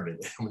NCAA tournament.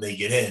 And when they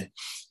get in,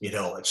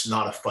 it's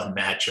not a fun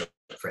matchup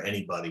for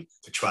anybody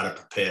to try to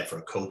prepare for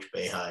a Coach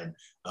Boeheim,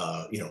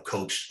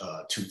 coach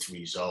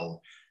 2-3 zone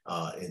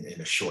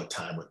in a short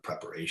time with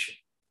preparation.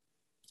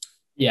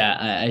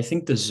 Yeah, I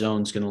think the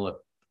zone's going to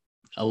look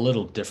a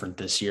little different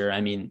this year.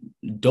 I mean,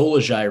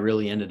 Dolezaj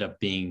really ended up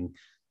being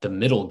the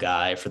middle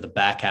guy for the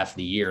back half of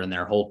the year in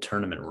their whole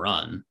tournament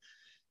run.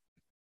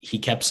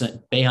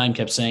 Boeheim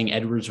kept saying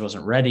Edwards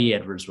wasn't ready.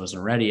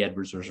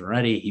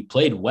 He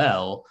played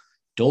well.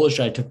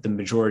 Dolezaj took the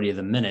majority of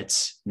the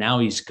minutes. Now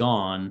he's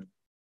gone.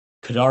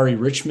 Kadari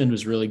Richmond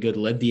was really good,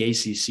 led the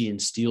ACC in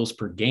steals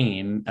per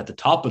game at the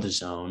top of the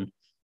zone.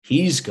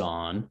 He's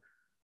gone.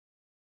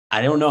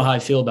 I don't know how I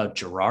feel about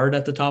Girard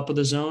at the top of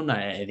the zone.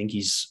 I think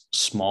he's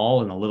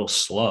small and a little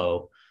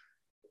slow.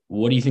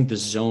 What do you think the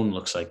zone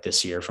looks like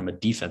this year from a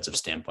defensive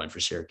standpoint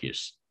for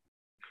Syracuse?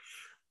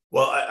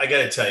 Well, I got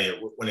to tell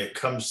you, when it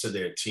comes to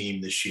their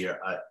team this year,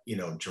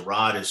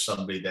 Girard is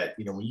somebody that,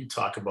 when you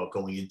talk about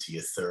going into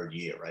your third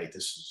year, right?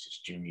 This is his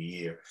junior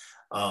year.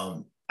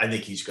 I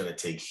think he's going to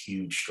take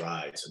huge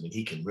strides. I mean,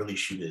 he can really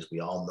shoot, as we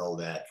all know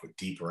that, for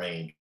deep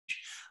range.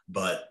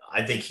 But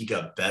I think he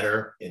got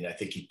better, and I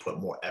think he put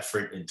more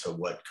effort into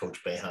what Coach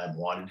Boeheim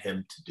wanted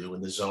him to do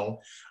in the zone.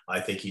 I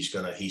think he's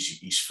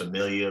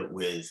familiar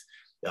with,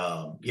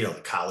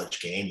 the college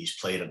game. He's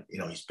played,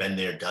 he's been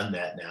there, done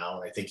that now.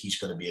 And I think he's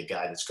going to be a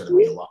guy that's going to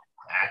be a lot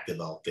more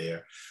active out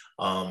there.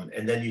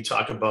 And then you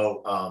talk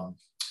about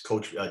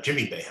Coach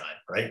Jimmy Boeheim,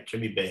 right?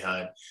 Jimmy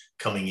Boeheim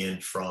coming in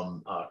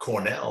from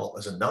Cornell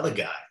is another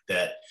guy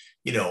that,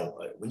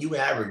 when you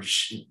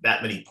average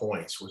that many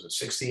points, was it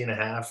 60 and a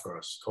half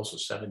or close to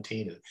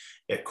 17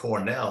 at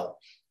Cornell?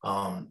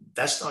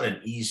 That's not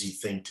an easy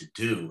thing to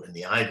do in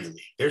the Ivy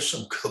League. There's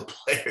some good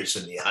players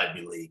in the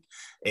Ivy League.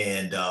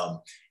 And,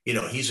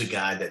 he's a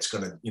guy that's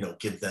going to,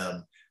 give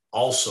them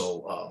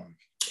also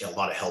a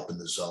lot of help in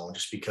the zone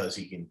just because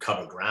he can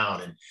cover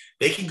ground, and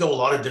they can go a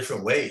lot of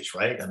different ways,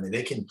 right? I mean,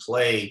 they can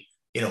play,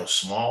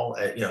 small,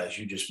 as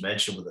you just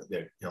mentioned with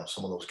their,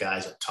 some of those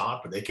guys up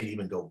top, or they can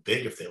even go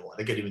big if they want.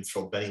 They could even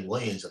throw Benny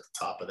Williams at the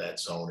top of that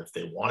zone if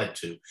they wanted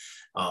to,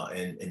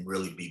 and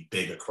really be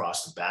big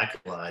across the back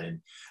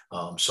line.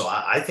 And so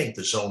I think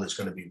the zone is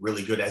going to be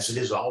really good, as it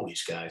is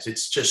always, guys.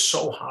 It's just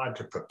so hard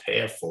to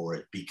prepare for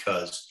it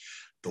because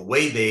the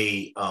way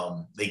they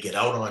get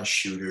out on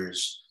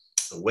shooters,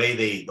 the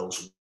way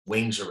those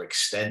wings are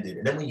extended.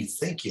 And then when you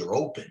think you're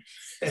open,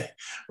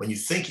 when you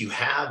think you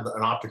have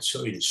an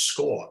opportunity to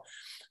score,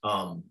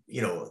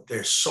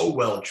 they're so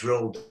well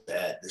drilled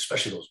at,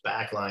 especially those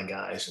backline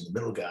guys and the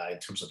middle guy, in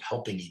terms of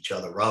helping each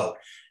other out.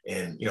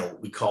 And,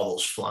 we call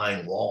those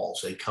flying walls.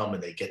 They come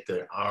and they get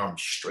their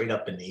arms straight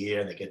up in the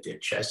air and they get their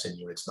chest in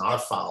you. It's not a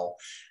foul.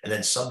 And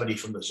then somebody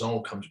from the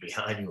zone comes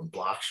behind you and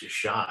blocks your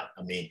shot.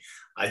 I mean,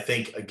 I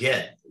think,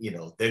 again,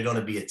 they're going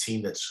to be a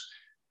team that's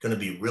going to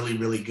be really,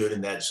 really good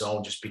in that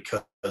zone just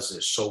because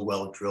they're so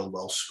well drilled,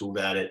 well schooled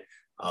at it.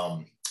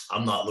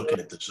 I'm not looking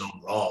at the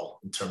zone at all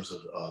in terms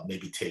of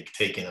maybe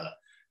taking a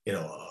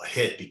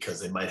hit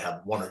because they might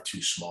have one or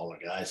two smaller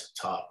guys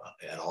at top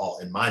at all.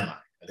 In my mind,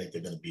 I think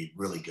they're going to be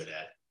really good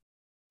at it.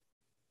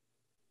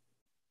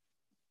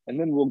 And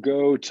then we'll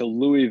go to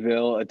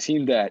Louisville, a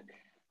team that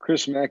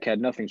Chris Mack had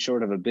nothing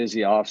short of a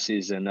busy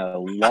offseason,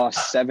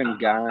 lost 7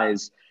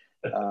 guys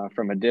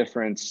from a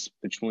difference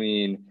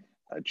between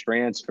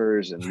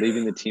transfers and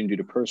leaving the team due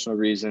to personal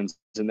reasons.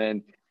 And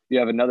then you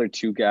have another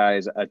 2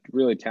 guys, a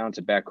really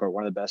talented backcourt,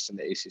 one of the best in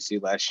the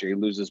ACC last year.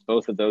 He loses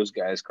both of those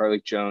guys,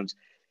 Carlik Jones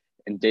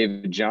and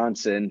David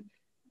Johnson.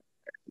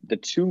 The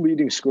 2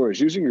 leading scorers,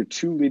 using your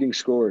 2 leading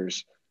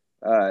scorers,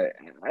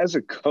 as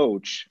a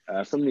coach,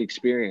 from the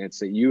experience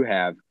that you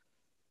have,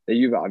 that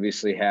you've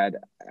obviously had,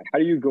 how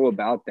do you go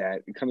about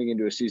that coming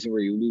into a season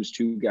where you lose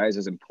 2 guys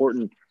as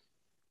important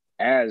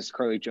as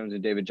Carlik Jones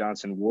and David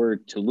Johnson were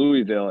to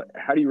Louisville?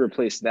 How do you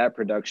replace that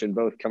production,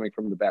 both coming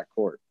from the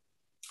backcourt?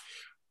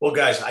 Well,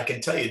 guys, I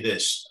can tell you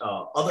this.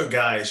 Other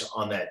guys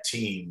on that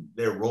team,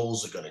 their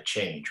roles are going to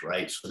change,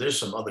 right? So there's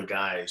some other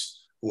guys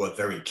who are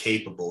very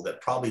capable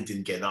that probably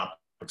didn't get an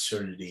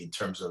opportunity in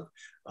terms of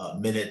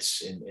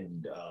minutes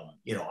and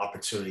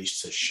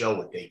opportunities to show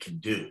what they can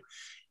do.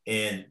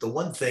 And the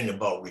one thing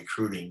about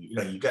recruiting,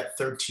 you've got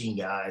 13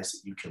 guys that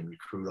you can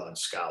recruit on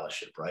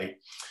scholarship, right?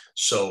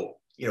 So,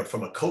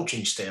 from a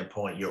coaching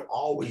standpoint, you're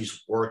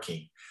always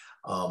working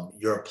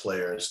your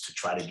players to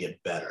try to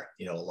get better.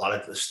 A lot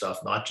of this stuff,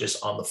 not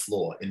just on the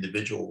floor,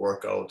 individual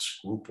workouts,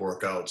 group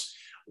workouts,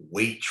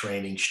 weight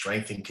training,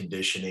 strength and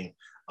conditioning,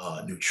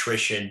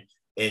 nutrition,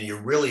 and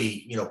you're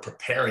really,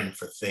 preparing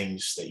for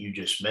things that you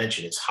just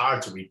mentioned. It's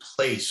hard to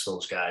replace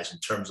those guys in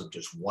terms of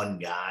just one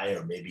guy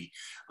or maybe,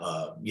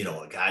 a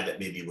guy that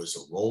maybe was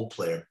a role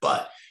player,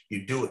 but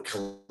you do it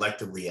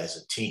collectively as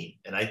a team.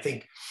 And I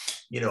think,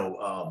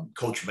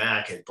 Coach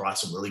Mack had brought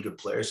some really good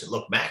players. And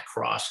look, Matt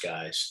Cross,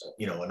 guys,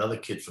 another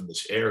kid from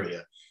this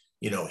area,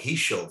 he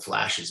showed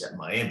flashes at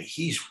Miami.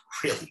 He's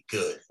really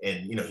good.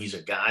 And, he's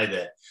a guy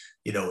that,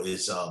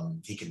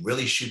 he can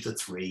really shoot the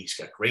 3. He's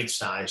got great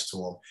size to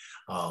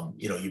him.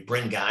 You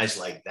bring guys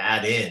like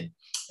that in,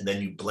 and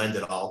then you blend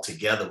it all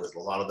together with a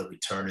lot of the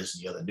returners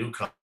and the other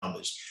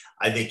newcomers.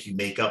 I think you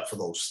make up for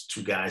those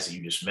 2 guys that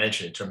you just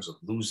mentioned in terms of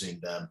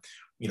losing them,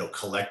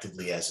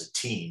 collectively as a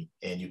team,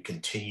 and you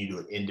continue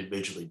to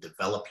individually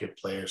develop your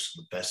players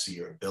to the best of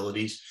your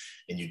abilities,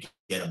 and you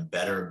get them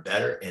better and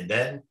better. And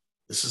then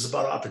this is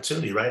about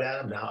opportunity, right,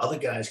 Adam? Now other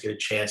guys get a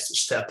chance to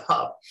step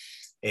up,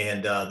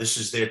 and this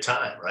is their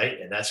time, right?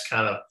 And that's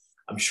kind of,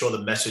 I'm sure,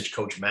 the message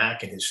Coach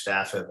Mack and his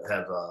staff have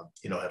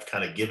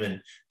kind of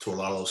given to a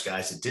lot of those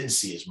guys that didn't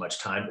see as much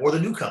time, or the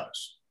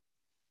newcomers.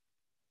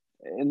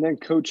 And then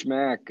Coach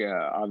Mack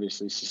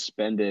obviously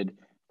suspended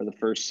for the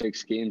first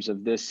 6 games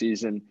of this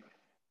season.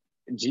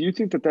 Do you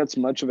think that that's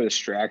much of a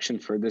distraction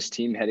for this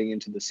team heading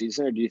into the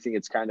season, or do you think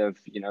it's kind of,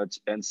 it's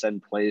been set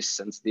in place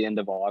since the end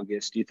of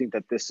August? Do you think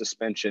that this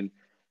suspension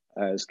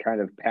is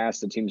kind of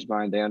past the team's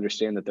mind? They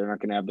understand that they're not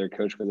going to have their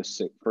coach for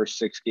the first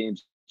 6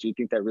 games. Do you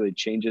think that really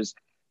changes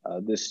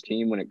this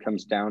team when it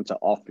comes down to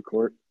off the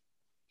court?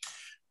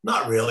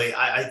 Not really.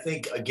 I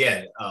think,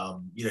 again,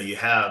 you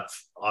have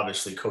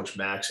obviously Coach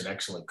Mack's an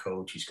excellent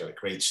coach. He's got a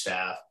great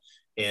staff.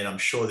 And I'm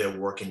sure they're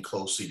working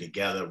closely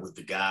together with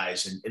the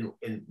guys.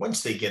 And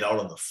once they get out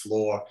on the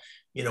floor,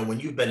 when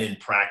you've been in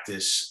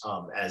practice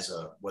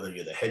whether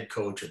you're the head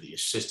coach or the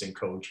assistant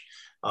coach,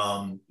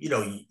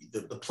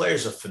 the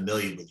players are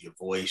familiar with your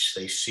voice.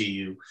 They see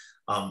you.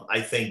 I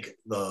think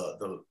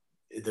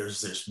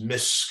there's this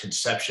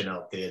misconception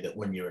out there that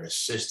when you're an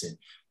assistant,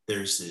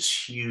 there's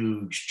this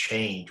huge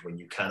change when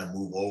you kind of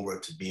move over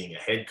to being a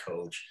head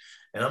coach.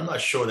 And I'm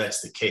not sure that's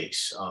the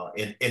case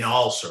in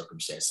all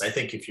circumstances. I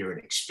think if you're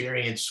an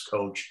experienced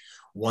coach,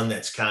 one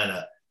that's kind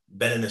of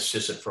been an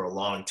assistant for a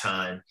long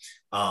time,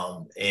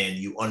 and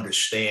you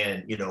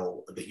understand,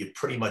 that you're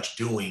pretty much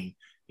doing,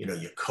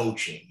 you're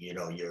coaching,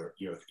 you're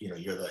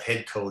the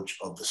head coach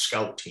of the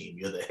scout team.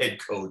 You're the head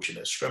coach in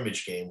a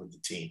scrimmage game with the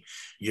team.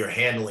 You're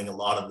handling a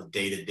lot of the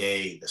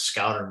day-to-day, the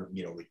scouting,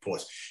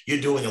 reports.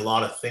 You're doing a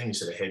lot of things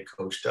that a head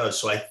coach does.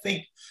 So I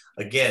think,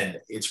 again,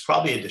 it's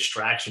probably a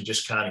distraction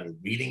just kind of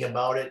reading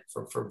about it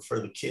for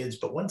the kids.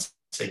 But once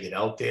they get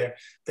out there,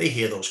 they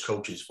hear those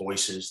coaches'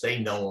 voices. They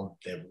know them.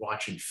 They're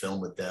watching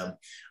film with them.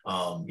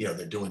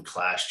 They're doing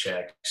class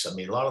checks. I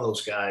mean, a lot of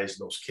those guys,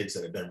 those kids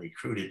that have been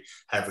recruited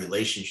have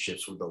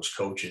relationships with those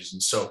coaches.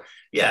 And so,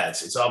 yeah,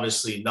 it's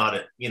obviously not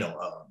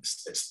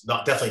it's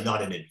not definitely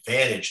not an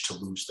advantage to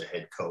lose the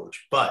head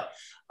coach, but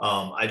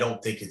I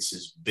don't think it's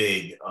as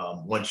big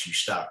once you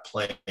start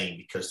playing,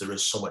 because there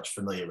is so much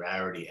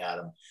familiarity,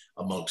 Adam,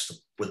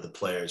 with the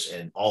players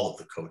and all of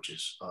the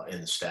coaches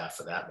and the staff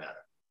for that matter.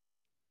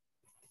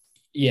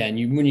 Yeah,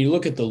 and when you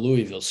look at the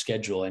Louisville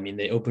schedule, I mean,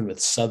 they open with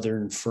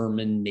Southern,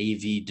 Furman,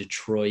 Navy,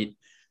 Detroit,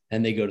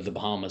 and they go to the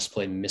Bahamas,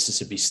 play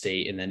Mississippi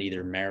State, and then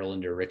either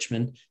Maryland or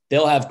Richmond.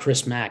 They'll have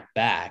Chris Mack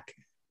back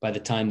by the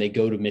time they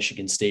go to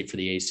Michigan State for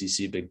the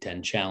ACC Big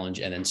Ten Challenge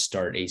and then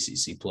start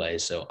ACC play.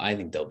 So I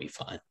think they'll be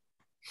fine.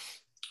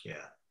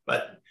 Yeah,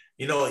 but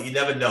you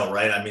never know,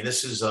 right? I mean,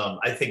 this is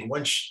I think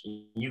once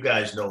you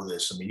guys know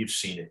this, I mean, you've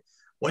seen it.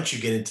 Once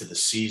you get into the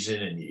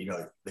season, and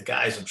the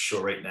guys, I'm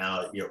sure right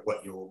now,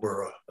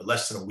 we're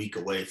less than a week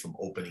away from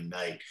opening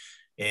night,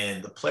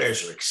 and the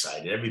players are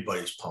excited.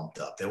 Everybody's pumped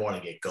up. They want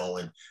to get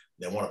going.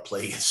 They want to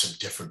play against some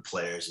different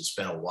players. It's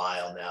been a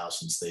while now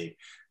since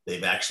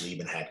they've actually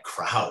even had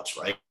crowds,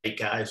 right,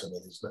 guys? I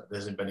mean, there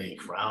hasn't been any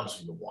crowds.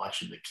 We've been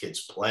watching the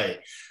kids play.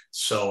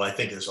 So I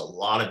think there's a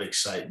lot of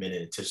excitement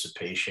and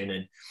anticipation.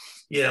 And,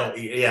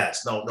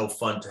 it's no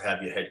fun to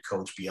have your head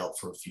coach be out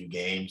for a few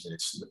games. And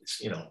it's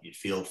you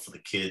feel for the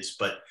kids.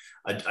 But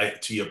I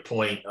to your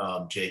point,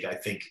 Jake, I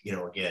think,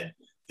 again,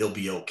 they'll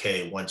be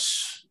okay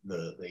once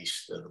the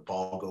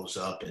ball goes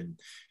up, and,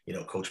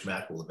 Coach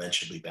Mack will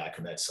eventually be back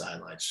on that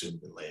sideline sooner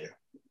than later.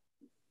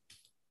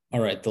 All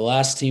right. The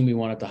last team we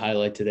wanted to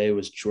highlight today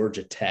was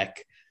Georgia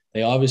Tech.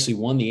 They obviously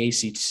won the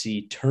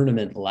ACC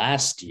tournament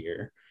last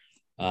year,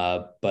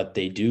 but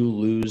they do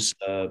lose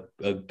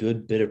a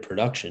good bit of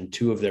production.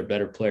 Two of their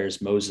better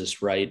players,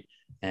 Moses Wright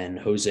and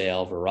Jose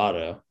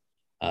Alvarado.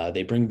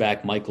 They bring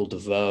back Michael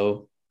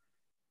DeVoe,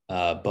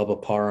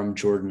 Bubba Parham,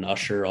 Jordan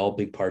Usher, all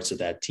big parts of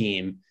that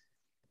team.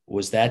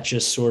 Was that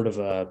just sort of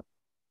a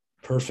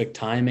perfect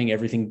timing,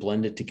 everything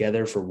blended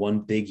together for one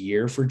big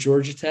year for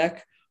Georgia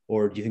Tech?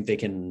 Or do you think they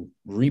can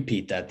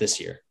repeat that this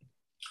year?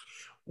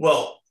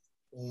 Well,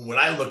 when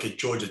I look at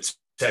Georgia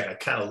Tech, I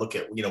kind of look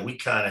at, we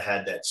kind of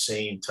had that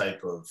same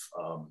type of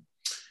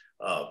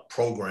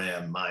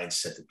program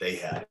mindset that they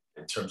had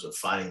in terms of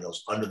finding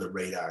those under the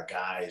radar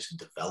guys and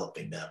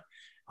developing them.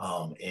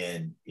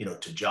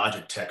 To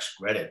Georgia Tech's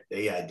credit,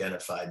 they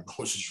identified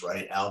Moses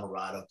Wright,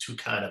 Alvarado, two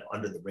kind of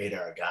under the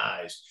radar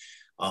guys.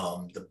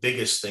 The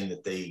biggest thing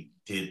that they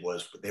did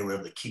was they were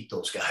able to keep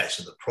those guys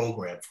in the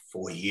program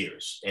for 4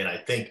 years. And I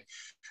think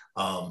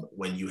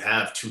when you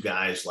have two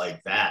guys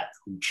like that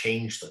who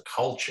changed the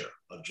culture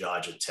of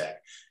Georgia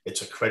Tech,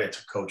 it's a credit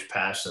to Coach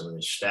Passon and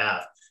his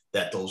staff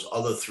that those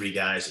other three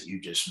guys that you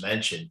just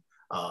mentioned,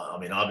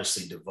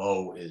 obviously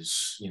DeVoe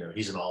is,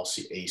 he's an all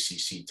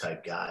ACC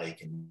type guy. He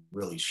can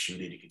really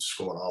shoot it. He can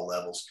score at all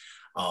levels.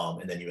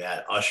 And then you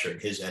add Usher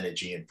and his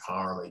energy, and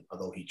Parham,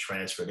 although he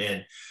transferred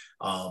in.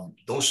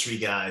 Those three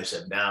guys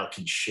have now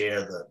can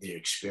share the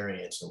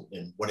experience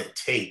and what it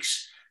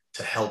takes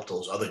to help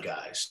those other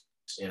guys.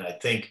 And I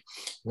think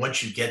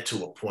once you get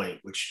to a point,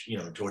 which,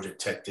 Georgia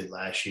Tech did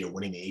last year,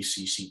 winning the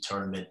ACC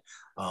tournament,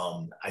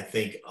 I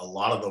think a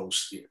lot of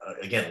those,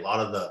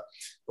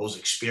 those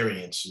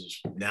experiences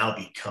now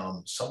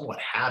become somewhat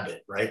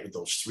habit, right, with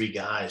those three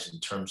guys in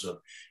terms of,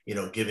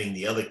 giving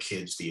the other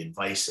kids the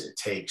advice that it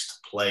takes to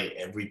play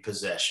every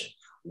possession,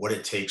 what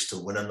it takes to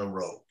win on the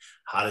road,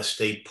 how to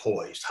stay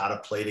poised, how to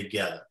play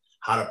together,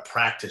 how to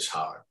practice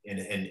hard and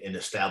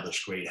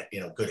establish great,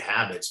 good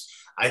habits.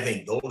 I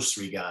think those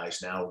three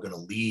guys now are going to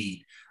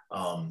lead,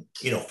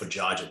 for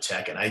Georgia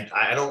Tech. And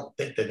I don't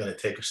think they're going to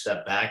take a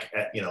step back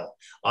at,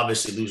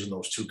 obviously losing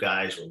those two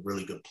guys were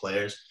really good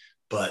players,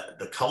 but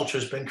the culture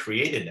has been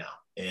created now.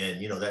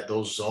 And, that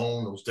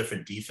those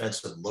different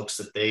defensive looks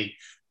that they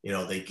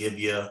give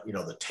you,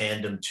 the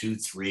tandem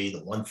 2-3,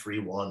 the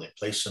 1-3-1, they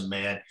play some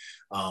man,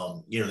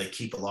 they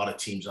keep a lot of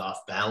teams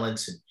off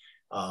balance. And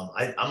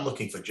I'm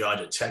looking for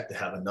Georgia Tech to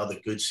have another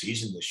good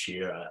season this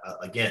year.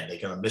 Again, they're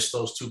going to miss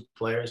those two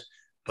players,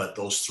 but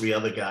those three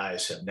other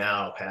guys have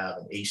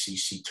an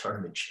ACC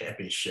tournament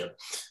championship,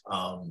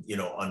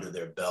 under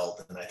their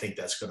belt. And I think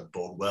that's going to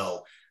bode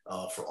well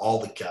for all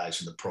the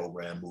guys in the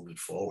program moving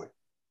forward.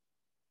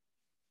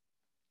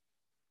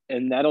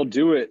 And that'll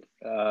do it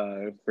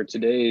for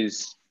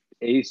today's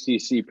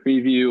ACC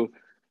preview.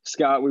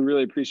 Scott, we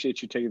really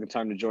appreciate you taking the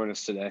time to join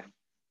us today.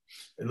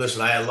 And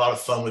listen, I had a lot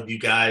of fun with you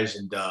guys,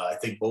 and I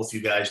think both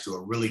you guys do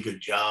a really good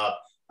job,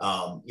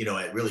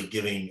 at really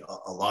giving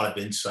a lot of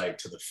insight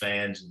to the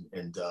fans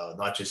and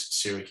not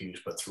just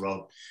Syracuse, but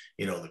throughout,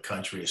 the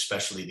country,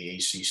 especially the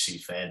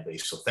ACC fan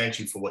base. So thank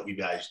you for what you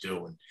guys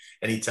do. And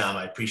anytime,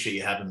 I appreciate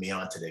you having me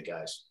on today,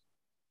 guys.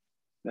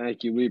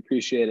 Thank you. We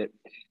appreciate it.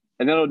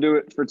 And that'll do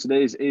it for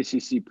today's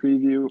ACC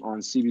preview on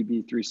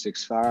CBB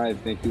 365.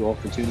 Thank you all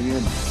for tuning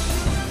in.